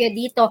komentaryo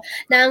dito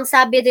na ang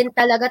sabi din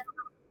talagang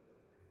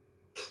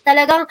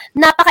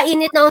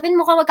napakainit na open.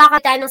 Mukhang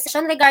magkakatayo ng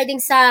session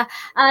regarding sa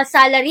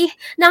salary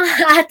ng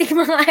ating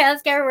mga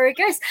healthcare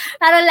workers.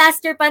 Para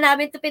last year pa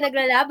namin ito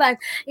pinaglalaban.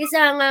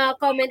 Isang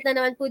comment na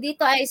naman po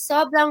dito ay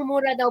sobrang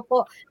mura daw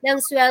po ng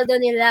sweldo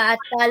nila at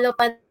talo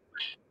pa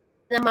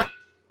ng mga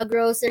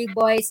grocery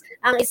boys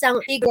ang isang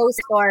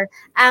grocery store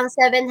ang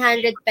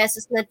 700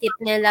 pesos na tip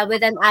nila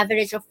with an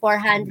average of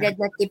 400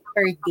 na tip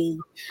per day.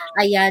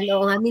 Ayan,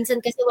 oo nga.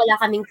 Minsan kasi wala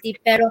kaming tip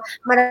pero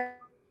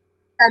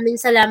maraming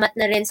salamat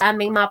na rin sa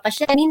aming mga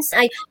pasyente.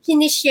 Minsan ay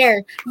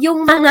sinishare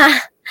yung mga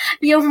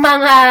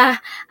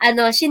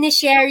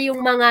sinishare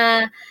yung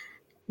mga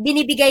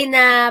binibigay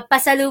na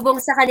pasalubong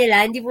sa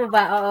kanila. Hindi po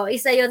ba? Oo,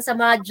 isa yon sa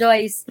mga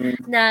joys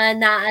na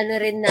naano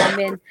rin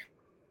namin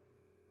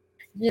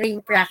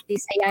during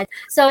practice. Ayan.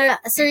 So,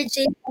 Sir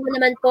James, ano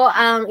naman po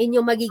ang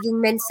inyong magiging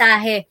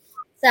mensahe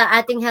sa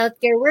ating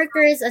healthcare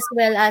workers as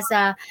well as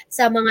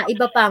sa mga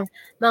iba pang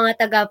mga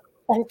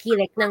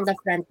taga-pangkilik ng The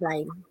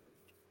Frontline?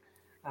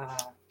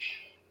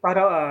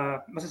 Para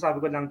masasabi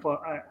ko lang po,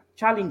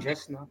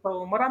 challenges, no?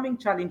 So maraming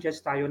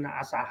challenges tayo na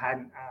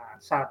asahan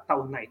sa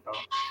taon na ito.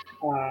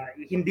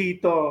 Hindi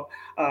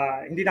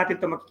natin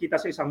ito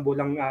makikita sa isang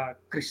bulang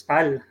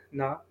kristal,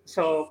 no?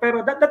 So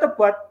pero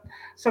datapwat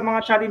sa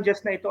mga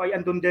challenges na ito ay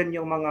andun din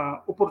yung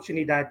mga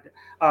oportunidad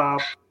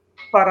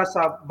para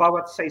sa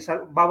bawat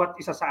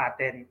isa sa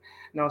atin,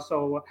 no?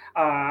 So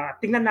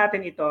tingnan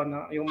natin ito,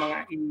 no, yung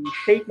mga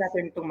i-take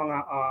natin itong mga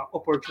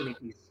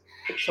opportunities.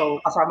 So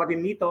kasama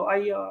din nito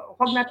ay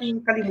huwag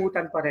nating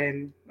kalimutan pa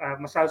rin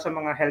masal sa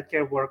mga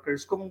healthcare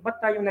workers kung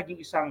ba't tayo naging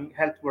isang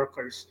health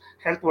worker,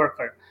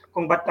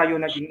 kung ba't tayo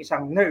naging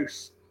isang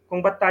nurse,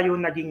 kung ba't tayo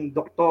naging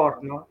doktor,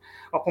 no?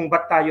 O kung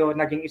ba't tayo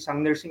naging isang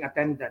nursing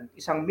attendant,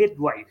 isang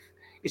midwife,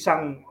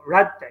 isang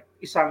radtech,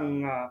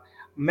 isang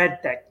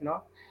medtech,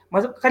 no?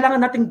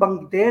 Kailangan nating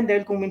banggitin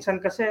dahil kung minsan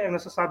kasi ang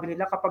nasasabi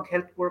nila kapag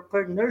health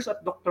worker, nurse at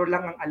doktor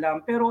lang ang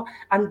alam, pero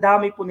ang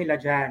dami po nila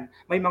dyan.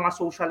 May mga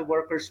social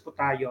workers po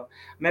tayo.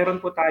 Meron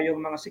po tayong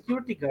mga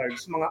security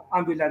guards, mga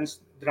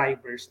ambulance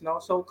drivers,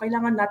 no? So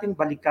kailangan nating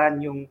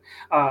balikan yung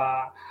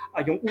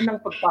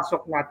unang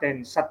pagpasok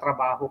natin sa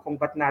trabaho kung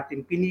ba't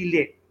natin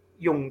pinili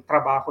yung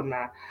trabaho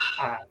na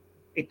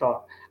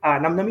ito.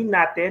 Namnamin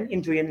natin,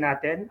 enjoyin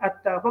natin, at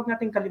huwag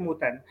natin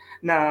kalimutan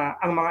na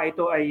ang mga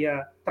ito ay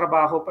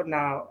trabaho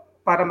na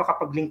para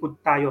makapaglingkod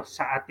tayo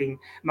sa ating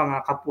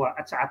mga kapwa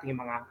at sa ating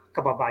mga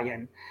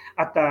kababayan.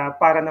 At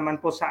para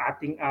naman po sa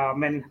ating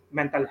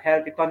mental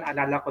health, ito,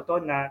 naalala ko to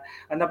na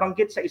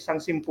nabanggit sa isang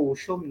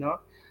symposium,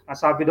 no?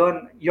 Sabi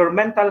doon, your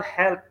mental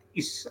health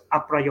is a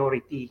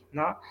priority,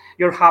 no?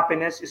 Your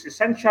happiness is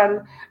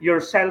essential,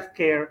 your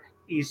self-care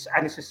is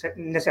a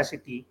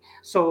necessity.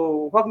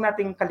 So, huwag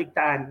nating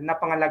kaligtaan na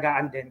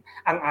pangalagaan din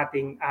ang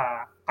ating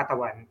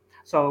katawan.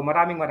 So,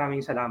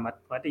 maraming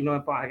salamat po at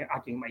inuman po ang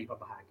aking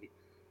maibabahagi.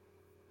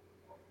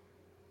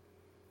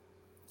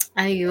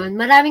 Ayun.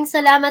 Maraming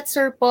salamat,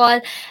 Sir Paul.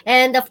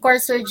 And of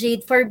course, Sir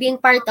Jade, for being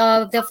part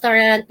of the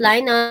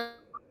Frontline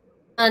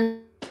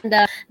on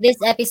this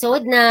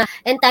episode na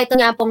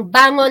entitled nga pong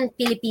Bangon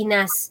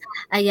Pilipinas.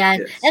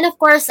 Ayan. Yes. And of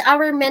course,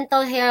 our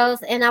mental health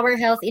and our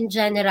health in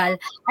general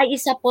ay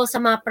isa po sa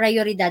mga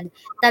prioridad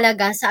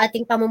talaga sa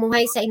ating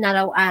pamumuhay sa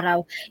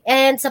inaraw-araw.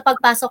 And sa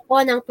pagpasok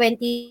po ng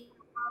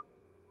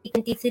 2023,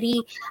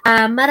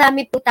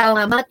 marami po tao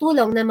nga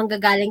matulong na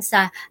manggagaling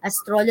sa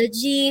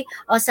astrology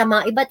o sa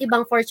mga iba't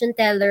ibang fortune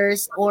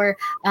tellers or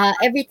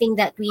everything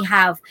that we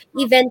have.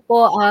 Even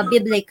po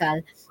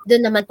biblical.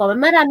 Doon naman po,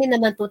 marami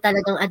naman po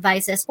talagang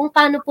advices kung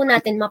paano po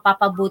natin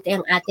mapapabuti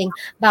ang ating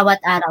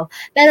bawat araw.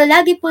 Pero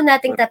lagi po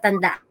nating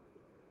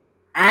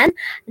tatandaan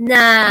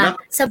na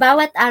sa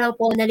bawat araw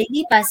po na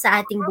lilipas sa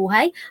ating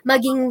buhay,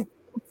 maging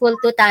full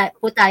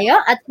po tayo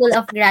at full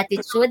of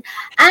gratitude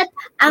at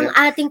ang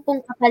ating pong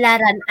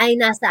kapalaran ay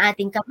nasa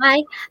ating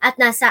kamay at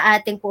nasa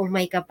ating pong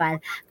may kapal.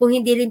 Kung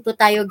hindi rin po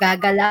tayo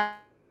gagalaw,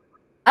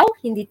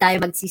 hindi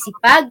tayo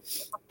magsisipag,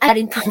 ay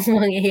rin po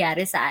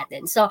mangyayari sa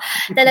atin. So,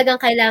 talagang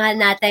kailangan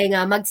natin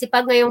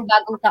magsipag ngayong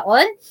bagong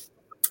taon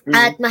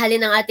at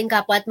mahalin ang ating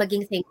kapwa at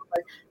maging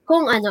thankful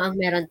kung ano ang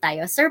meron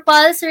tayo. Sir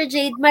Paul, Sir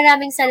Jade,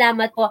 maraming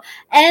salamat po.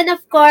 And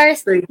of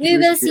course, we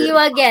will see you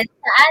again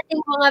sa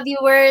ating mga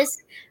viewers.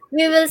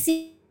 We will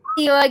see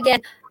you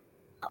again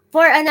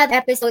for another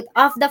episode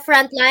of The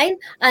Frontline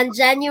on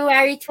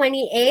January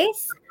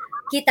 28th.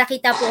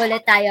 Kita-kita po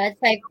ulit tayo at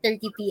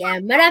 5:30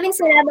 p.m. Maraming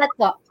salamat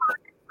po.